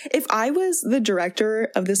 Like, if I was the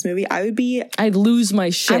director of this movie, I'd lose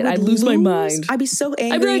my shit. I'd lose my mind. I'd be so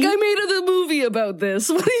angry. I'd be like, I made a movie about this.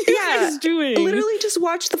 What are you guys doing? Literally just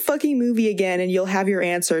watch the fucking movie again and you'll have your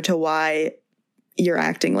answer to why you're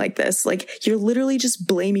acting like this. Like, you're literally just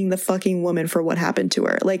blaming the fucking woman for what happened to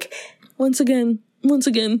her. Like, once again,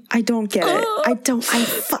 I don't get it.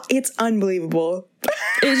 It's unbelievable.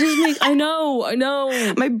 It just makes, I know.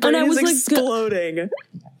 My brain is exploding.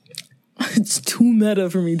 It's too meta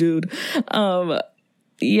for me, dude.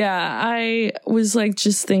 Yeah, I was like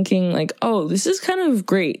just thinking like, oh, this is kind of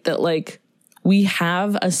great that like we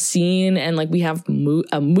have a scene and like we have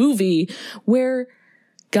a movie where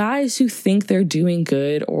guys who think they're doing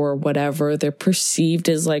good or whatever, they're perceived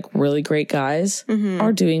as like really great guys,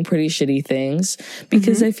 are doing pretty shitty things,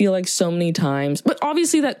 because I feel like so many times, but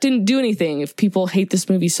obviously that didn't do anything if people hate this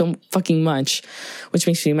movie so fucking much, which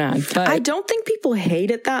makes me mad. But I don't think people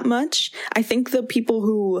hate it that much. I think the people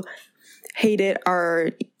who hate it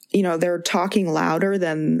are, you know, they're talking louder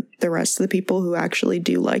than the rest of the people who actually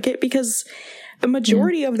do like it, because the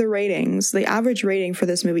majority of the ratings, the average rating for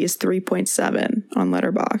this movie is 3.7 on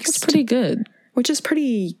Letterboxd. That's pretty good. Which is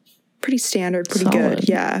pretty standard, pretty solid. Good.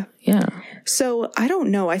 Yeah. Yeah. So I don't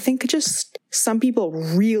know. I think just some people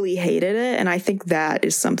really hated it. And I think that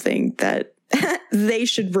is something that they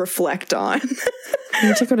should reflect on. You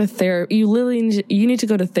need to go to therapy. You need to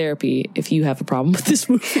go to therapy if you have a problem with this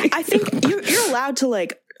movie. I think you're allowed to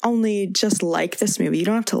like only just like this movie. You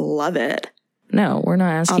don't have to love it. No, we're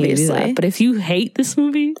not asking you to do that. But if you hate this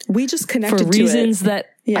movie, we just connected for to reasons it. That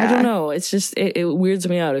I don't know. It's just it weirds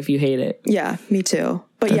me out if you hate it. Yeah, me too.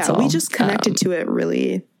 But that's all. We just connected to it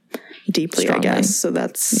really deeply, strongly. I guess. So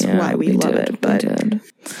that's why we love it. But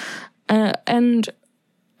and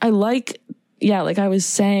I like, like I was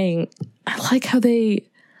saying, I like how they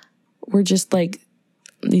were just like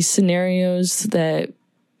these scenarios that,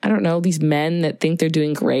 I don't know, these men that think they're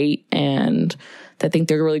doing great and that think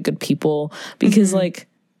they're really good people, because like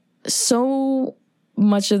so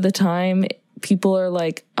much of the time people are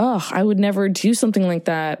like, oh, I would never do something like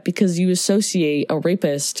that, because you associate a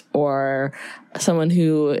rapist or someone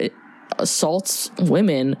who assaults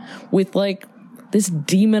women with like this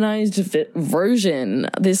demonized version,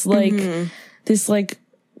 this like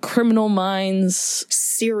Criminal Minds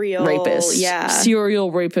serial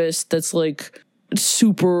rapist that's like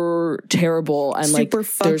super terrible and super like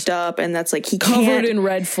fucked up, and that's like he covered in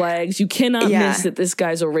red flags. You cannot miss that this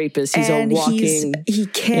guy's a rapist. He's a walking. He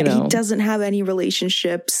can't. He doesn't have any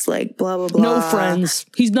relationships. Like blah blah blah. No friends.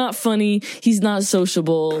 He's not funny. He's not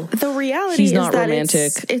sociable. The reality is not that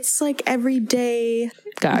romantic. It's like everyday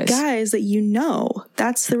guys that you know.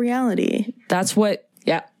 That's the reality. That's what.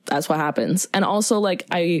 Yeah, that's what happens. And also, like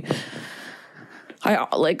I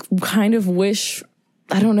like kind of wish.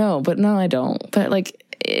 I don't know, but no, I don't. But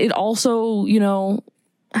like, it also, you know,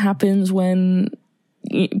 happens when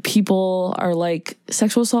people are like,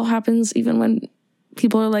 sexual assault happens even when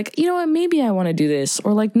people are like, you know what, maybe I want to do this,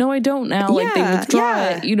 or like, no, I don't now. Yeah, like they withdraw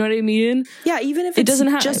it. You know what I mean? Yeah, even if it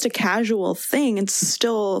doesn't just a casual thing, it's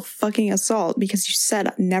still fucking assault because you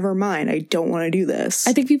said, never mind, I don't want to do this.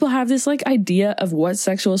 I think people have this like idea of what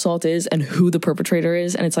sexual assault is and who the perpetrator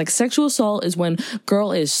is. And it's like, sexual assault is when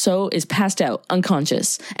girl is passed out,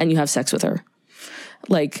 unconscious, and you have sex with her.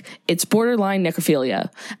 Like, it's borderline necrophilia.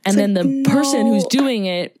 And then the person who's doing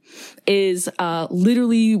it is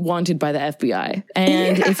literally wanted by the FBI.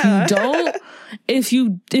 And if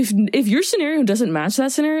your scenario doesn't match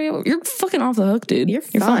that scenario, you're fucking off the hook, dude. You're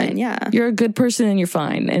fine. Yeah. You're a good person and you're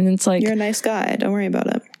fine. And it's like, you're a nice guy. Don't worry about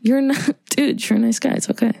it. You're not, dude, you're a nice guy. It's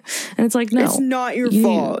okay. And it's like, no. It's not your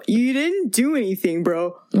fault. You didn't do anything,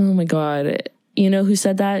 bro. Oh my God. You know who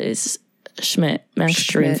said that? Is Schmidt. Max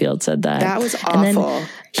Greenfield said that. That was awful.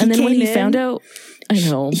 And then when he found out, I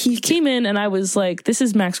know, he came in and I was like, this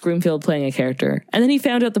is Max Greenfield playing a character. And then he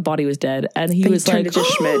found out the body was dead and he was like,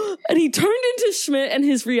 Schmidt. And he turned into Schmidt and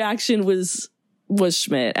his reaction was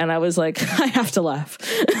Schmidt. And I was like, I have to laugh.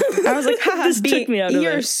 I was like, this took me out of it.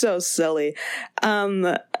 You're so silly.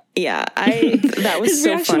 That was his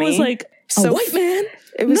so reaction funny. Was like, a white man?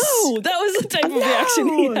 It was, no, that was the type of reaction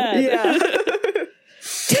he had. Yeah.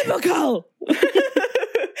 Typical.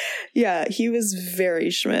 Yeah, he was very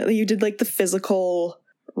Schmidt. You did like the physical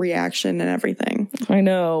reaction and everything. I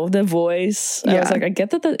know, the voice. Yeah. I was like, I get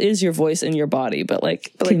that is your voice in your body, but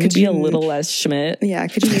like, can you be a little less Schmidt? Yeah,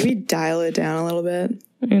 could you maybe dial it down a little bit?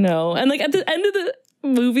 You know, and like at the end of the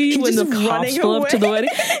movie, when the cops pull up to the wedding,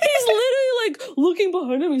 he's literally like looking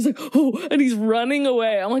behind him. He's like, oh, and he's running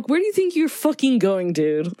away. I'm like, where do you think you're fucking going,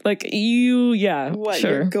 dude? Like, what?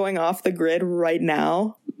 Sure. You're going off the grid right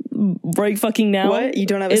now? Right fucking now? What? You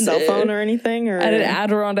don't have a cell phone or anything? Or at an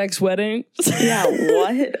Adirondacks wedding? Yeah,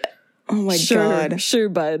 what? Oh my God. Sure,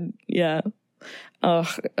 bud. Yeah. Oh,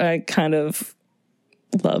 I kind of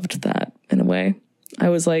loved that in a way. I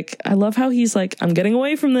was like, I love how he's like, I'm getting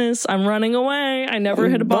away from this. I'm running away. I never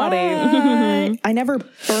hit a body. I never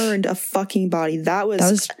burned a fucking body. That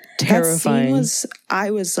was terrifying.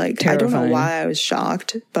 I was like, terrifying. I don't know why I was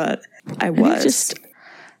shocked, but I was.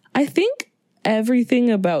 I think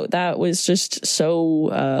everything about that was just so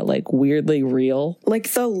like weirdly real.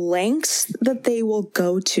 Like the lengths that they will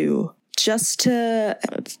go to just to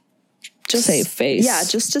save face. Yeah,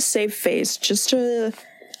 just to save face, just to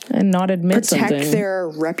and not admit protect their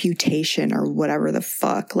reputation or whatever the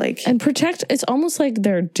fuck. Like, and protect. It's almost like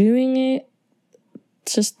they're doing it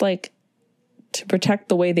just like to protect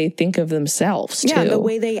the way they think of themselves. Yeah, too. the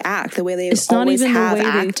way they act, the way they always have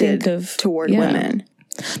acted toward women.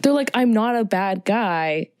 They're like, I'm not a bad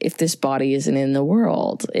guy if this body isn't in the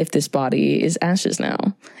world, if this body is ashes now.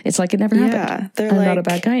 It's like it never happened. I'm not a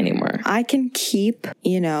bad guy anymore. I can keep,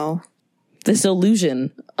 this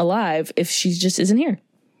illusion alive if she just isn't here.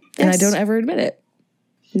 Yes. And I don't ever admit it.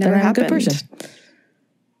 Never happened. I'm a good person.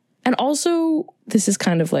 And also, this is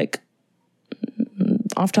kind of like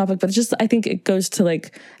off topic, but I think it goes to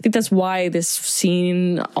like, I think that's why this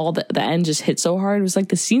scene, all the end just hit so hard. It was like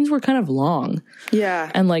the scenes were kind of long.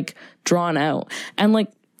 Yeah. And like drawn out. And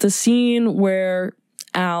like the scene where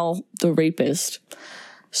Al, the rapist,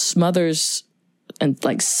 smothers and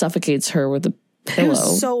like suffocates her with a pillow. It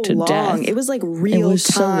was so to long. Death. It was like real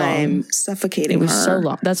time suffocating her. It was so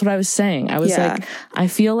long. That's what I was saying. I was like, I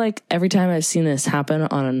feel like every time I've seen this happen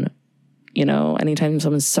on, anytime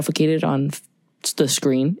someone's suffocated on the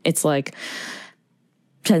screen, it's like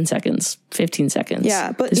 10 seconds, 15 seconds.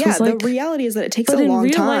 Yeah, but the reality is that it takes a long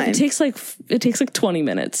time. Life, it takes like 20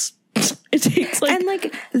 minutes. It takes like, and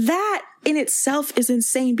like that in itself is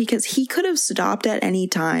insane because he could have stopped at any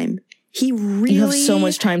time. You have so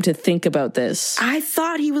much time to think about this. I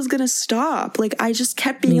thought he was gonna stop. Like, I just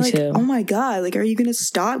kept being like, oh my God, like, are you gonna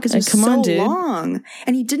stop? Because it was long.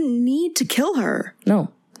 And he didn't need to kill her.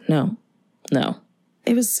 No.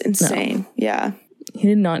 It was insane. No. Yeah. He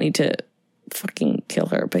did not need to fucking kill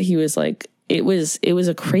her, but he was like, it was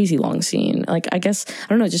a crazy long scene. Like, I guess, I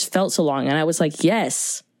don't know, it just felt so long. And I was like,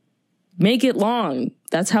 yes, make it long.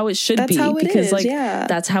 That's how it should be. Because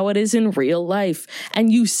that's how it is in real life.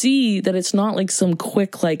 And you see that it's not like some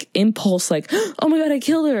quick like impulse, like, oh my God, I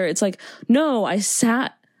killed her. It's like, no, I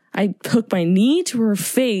hooked my knee to her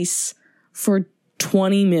face for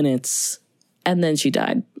 20 minutes and then she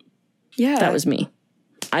died. Yeah. That was me.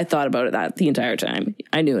 I thought about it the entire time.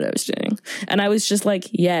 I knew what I was doing. And I was just like,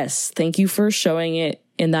 yes, thank you for showing it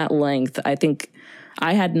in that length. I think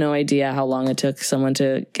I had no idea how long it took someone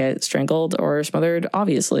to get strangled or smothered,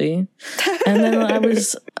 obviously. And then I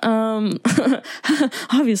was,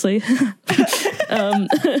 obviously,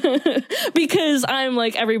 because I'm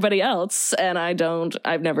like everybody else and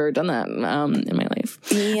I've never done that in my life.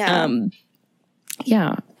 Yeah.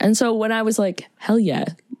 Yeah. And so when I was like, hell yeah,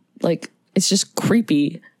 like, it's just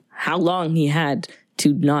creepy how long he had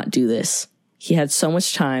to not do this. He had so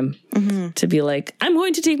much time to be like, I'm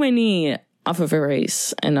going to take my knee off of a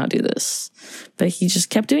race and not do this. But he just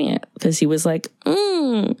kept doing it because he was like,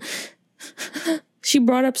 she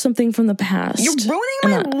brought up something from the past. You're ruining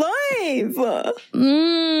my life.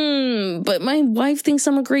 But my wife thinks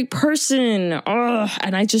I'm a great person. Ugh,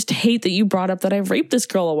 and I just hate that you brought up that I raped this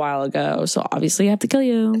girl a while ago. So obviously I have to kill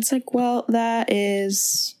you. It's like, well, that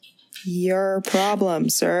is your problem,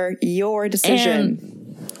 sir. Your decision.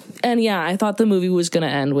 And yeah, I thought the movie was going to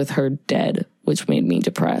end with her dead, which made me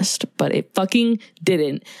depressed, but it fucking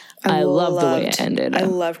didn't. I loved the way it ended. I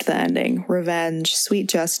loved the ending. Revenge, sweet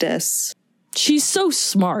justice. She's so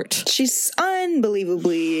smart. She's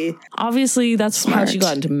unbelievably obviously that's smart. How she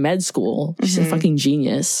got into med school. She's a fucking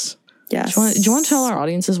genius. Yes. Do you want to tell our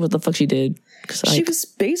audiences what the fuck she did? She was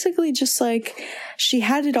basically just like, she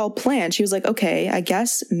had it all planned. She was like, okay, I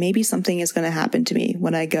guess maybe something is going to happen to me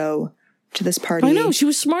when I go to this party. I know. She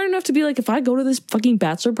was smart enough to be like, if I go to this fucking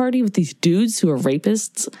bachelor party with these dudes who are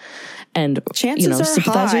rapists and, chances are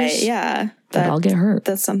sympathizers, high, that I'll get hurt.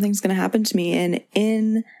 That something's going to happen to me. And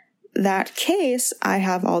in that case, I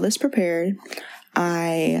have all this prepared.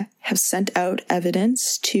 I have sent out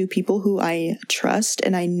evidence to people who I trust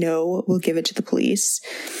and I know will give it to the police.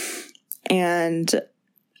 And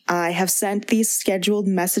I have sent these scheduled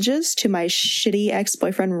messages to my shitty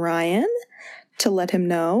ex-boyfriend Ryan to let him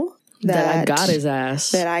know that I got his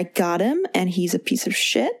ass. That I got him and he's a piece of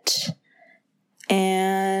shit.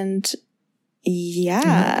 And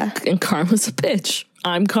yeah. And Karma's a bitch.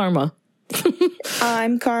 I'm Karma.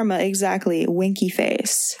 I'm Karma, exactly. Winky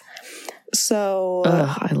face. So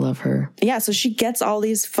I love her. Yeah, so she gets all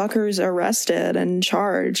these fuckers arrested and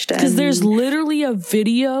charged. Because there's literally a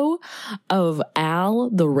video of Al,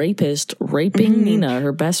 the rapist, raping Nina,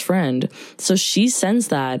 her best friend. So she sends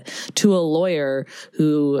that to a lawyer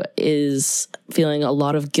who is feeling a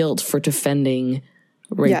lot of guilt for defending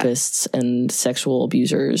rapists and sexual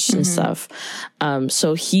abusers and stuff.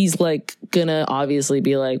 So he's like gonna obviously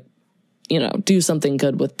be like, do something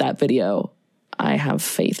good with that video. I have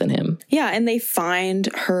faith in him. Yeah, and they find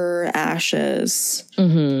her ashes.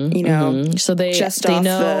 So they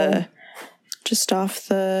know just off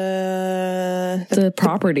the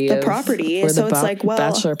property, the property. Where so the it's like, well,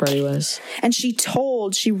 bachelor party was. And she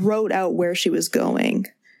wrote out where she was going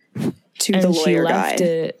to the lawyer she left guy.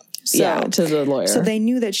 It, to the lawyer. So they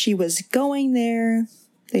knew that she was going there.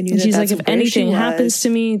 They knew she's that's like, if anything happens to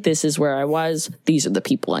me, this is where I was. These are the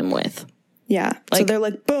people I'm with. Yeah. So they're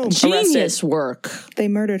like, boom, genius arrested. Work. They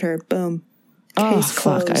murdered her. Boom. Oh,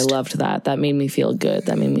 fuck. I loved that. That made me feel good.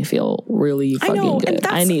 That made me feel really fucking good. And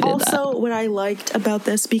that's I needed also what I liked about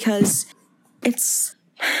this because it's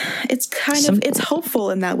it's hopeful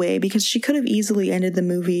in that way because she could have easily ended the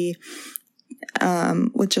movie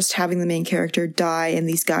with just having the main character die and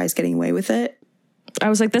these guys getting away with it. I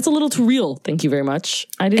was like, that's a little too real. Thank you very much.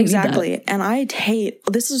 I didn't need that. And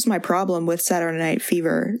this was my problem with Saturday Night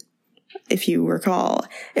Fever. If you recall,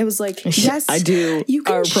 it was like, yes, I do. You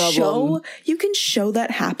can show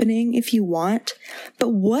that happening if you want, but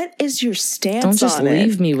what is your stance on it? Don't just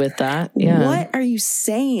leave me with that. Yeah. What are you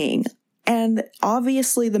saying? And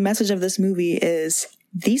obviously the message of this movie is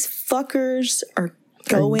these fuckers are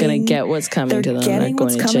gonna get what's coming to them. They're getting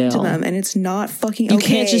what's coming to them, and it's not fucking okay. You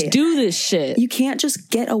can't just do this shit. You can't just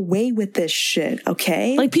get away with this shit,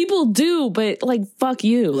 okay? Like, people do, but like, fuck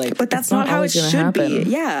you. Like, but that's not how it should be.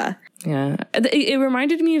 Yeah. Yeah. It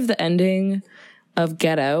reminded me of the ending of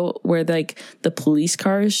Get Out, where like the police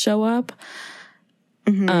cars show up.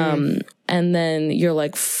 And then you're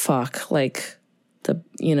like, fuck, like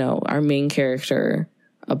our main character,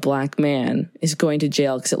 a black man, is going to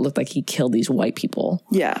jail because it looked like he killed these white people.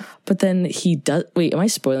 Yeah. But then he does. Wait, am I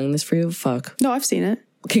spoiling this for you? Fuck. No, I've seen it.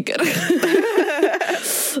 Okay, good.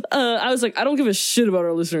 I was like, I don't give a shit about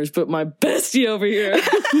our listeners, but my bestie over here.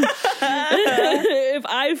 If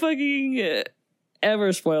I fucking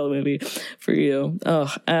ever spoil a movie for you.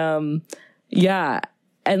 Yeah.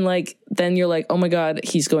 And like, then you're like, oh my God,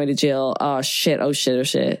 he's going to jail. Oh shit.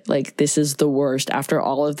 Like, this is the worst. After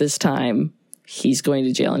all of this time, he's going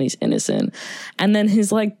to jail and he's innocent. And then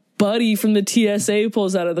his like buddy from the TSA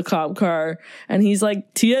pulls out of the cop car and he's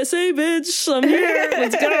like, TSA bitch, I'm here.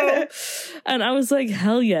 Let's go. And I was like,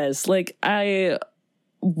 hell yes. Like, I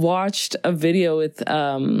watched a video with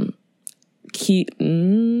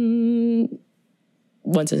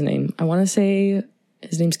what's his name? I want to say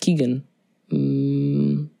his name's Keegan.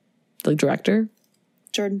 The director?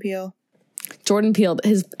 Jordan Peele.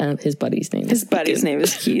 His buddy's name. His buddy's name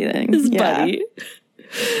is Keegan. His buddy.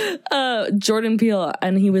 Jordan Peele,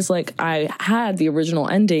 and he was like, I had the original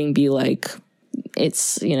ending be like,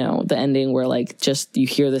 it's, the ending where like just you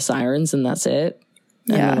hear the sirens and that's it.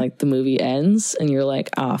 And then like the movie ends and you're like,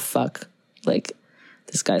 fuck. Like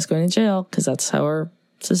this guy's going to jail because that's how our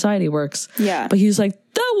society works. Yeah. But he was like,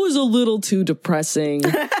 that was a little too depressing.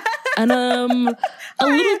 And a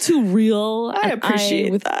little too real. I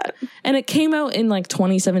appreciate that. And it came out in like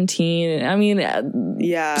 2017. I mean,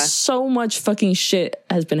 so much fucking shit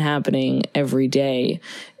has been happening every day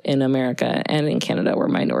in America and in Canada where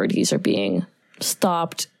minorities are being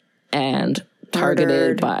stopped and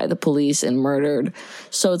targeted by the police and murdered.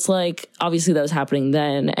 So it's like, obviously that was happening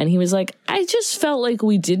then. And he was like, I just felt like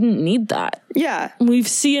we didn't need that. Yeah. We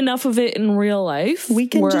see enough of it in real life. We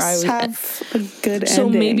can just have a good ending. So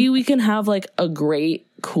maybe we can have like a great,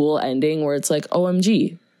 cool ending where it's like,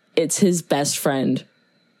 OMG, it's his best friend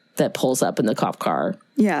that pulls up in the cop car.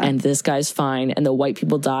 Yeah. And this guy's fine. And the white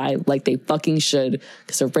people die like they fucking should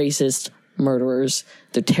because they're racist, murderers,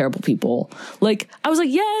 they're terrible people. Like, I was like,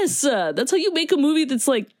 yes, that's how you make a movie that's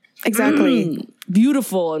like exactly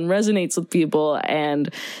beautiful and resonates with people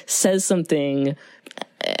and says something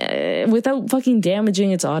without fucking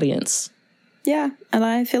damaging its audience. Yeah, and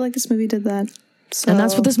I feel like this movie did that. So, and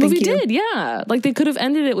that's what this movie did, yeah. Like, they could have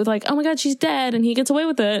ended it with like, oh my God, she's dead and he gets away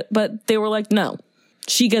with it. But they were like, no,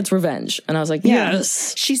 she gets revenge. And I was like,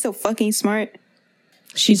 yes. She's so fucking smart.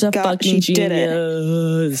 She's a fucking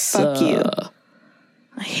genius. Fuck you.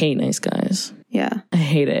 I hate nice guys. Yeah. I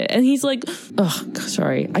hate it. And he's like, oh,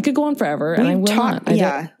 sorry. I could go on forever and I will not.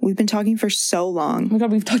 We've been talking for so long. Oh my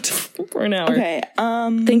God, we've talked for an hour. Okay.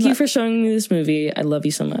 Thank you for showing me this movie. I love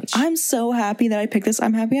you so much. I'm so happy that I picked this.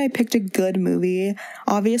 I'm happy I picked a good movie.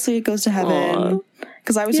 Obviously, It Goes to Heaven.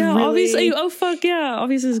 Because I was really... obviously, oh fuck yeah,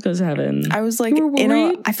 obviously It Goes to Heaven. I was like,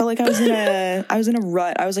 I felt like I was in a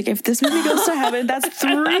rut. I was like, if this movie goes to heaven, that's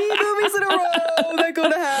 3 movies in a row that go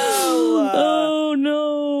to hell. Oh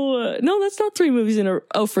no, that's not 3 movies in a row.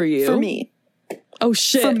 Oh, for you, for me. Oh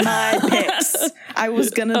shit, for my picks. I was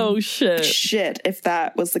gonna. Oh shit, if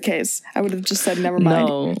that was the case, I would have just said never mind.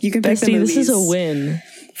 No, you can pick the movies. This is a win.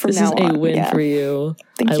 This is a win for you.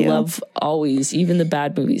 Thank you. I love always, even the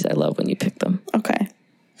bad movies. I love when you pick them. Okay.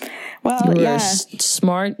 Well, you're a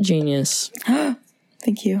smart genius.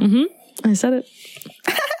 Thank you. Mm-hmm. I said it.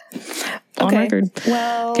 On record.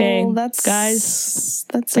 Well, okay, that's guys.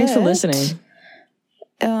 That's thanks for listening.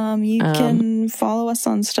 You can follow us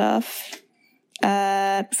on stuff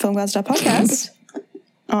at filmgods.podcast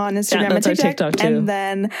on Instagram and TikTok too. And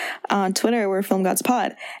then on Twitter we're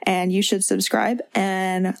filmgodspod, and you should subscribe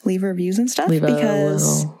and leave reviews and stuff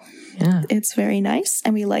because it's very nice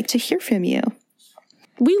and we like to hear from you.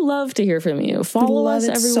 We love to hear from you. Follow us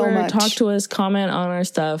everywhere. So talk to us. Comment on our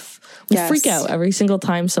stuff. We freak out every single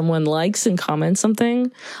time someone likes and comments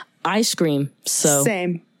something. I scream. So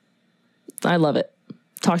same. I love it.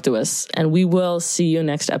 Talk to us, and we will see you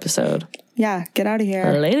next episode. Yeah, get out of here.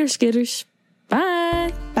 Later, skitters.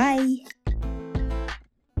 Bye. Bye.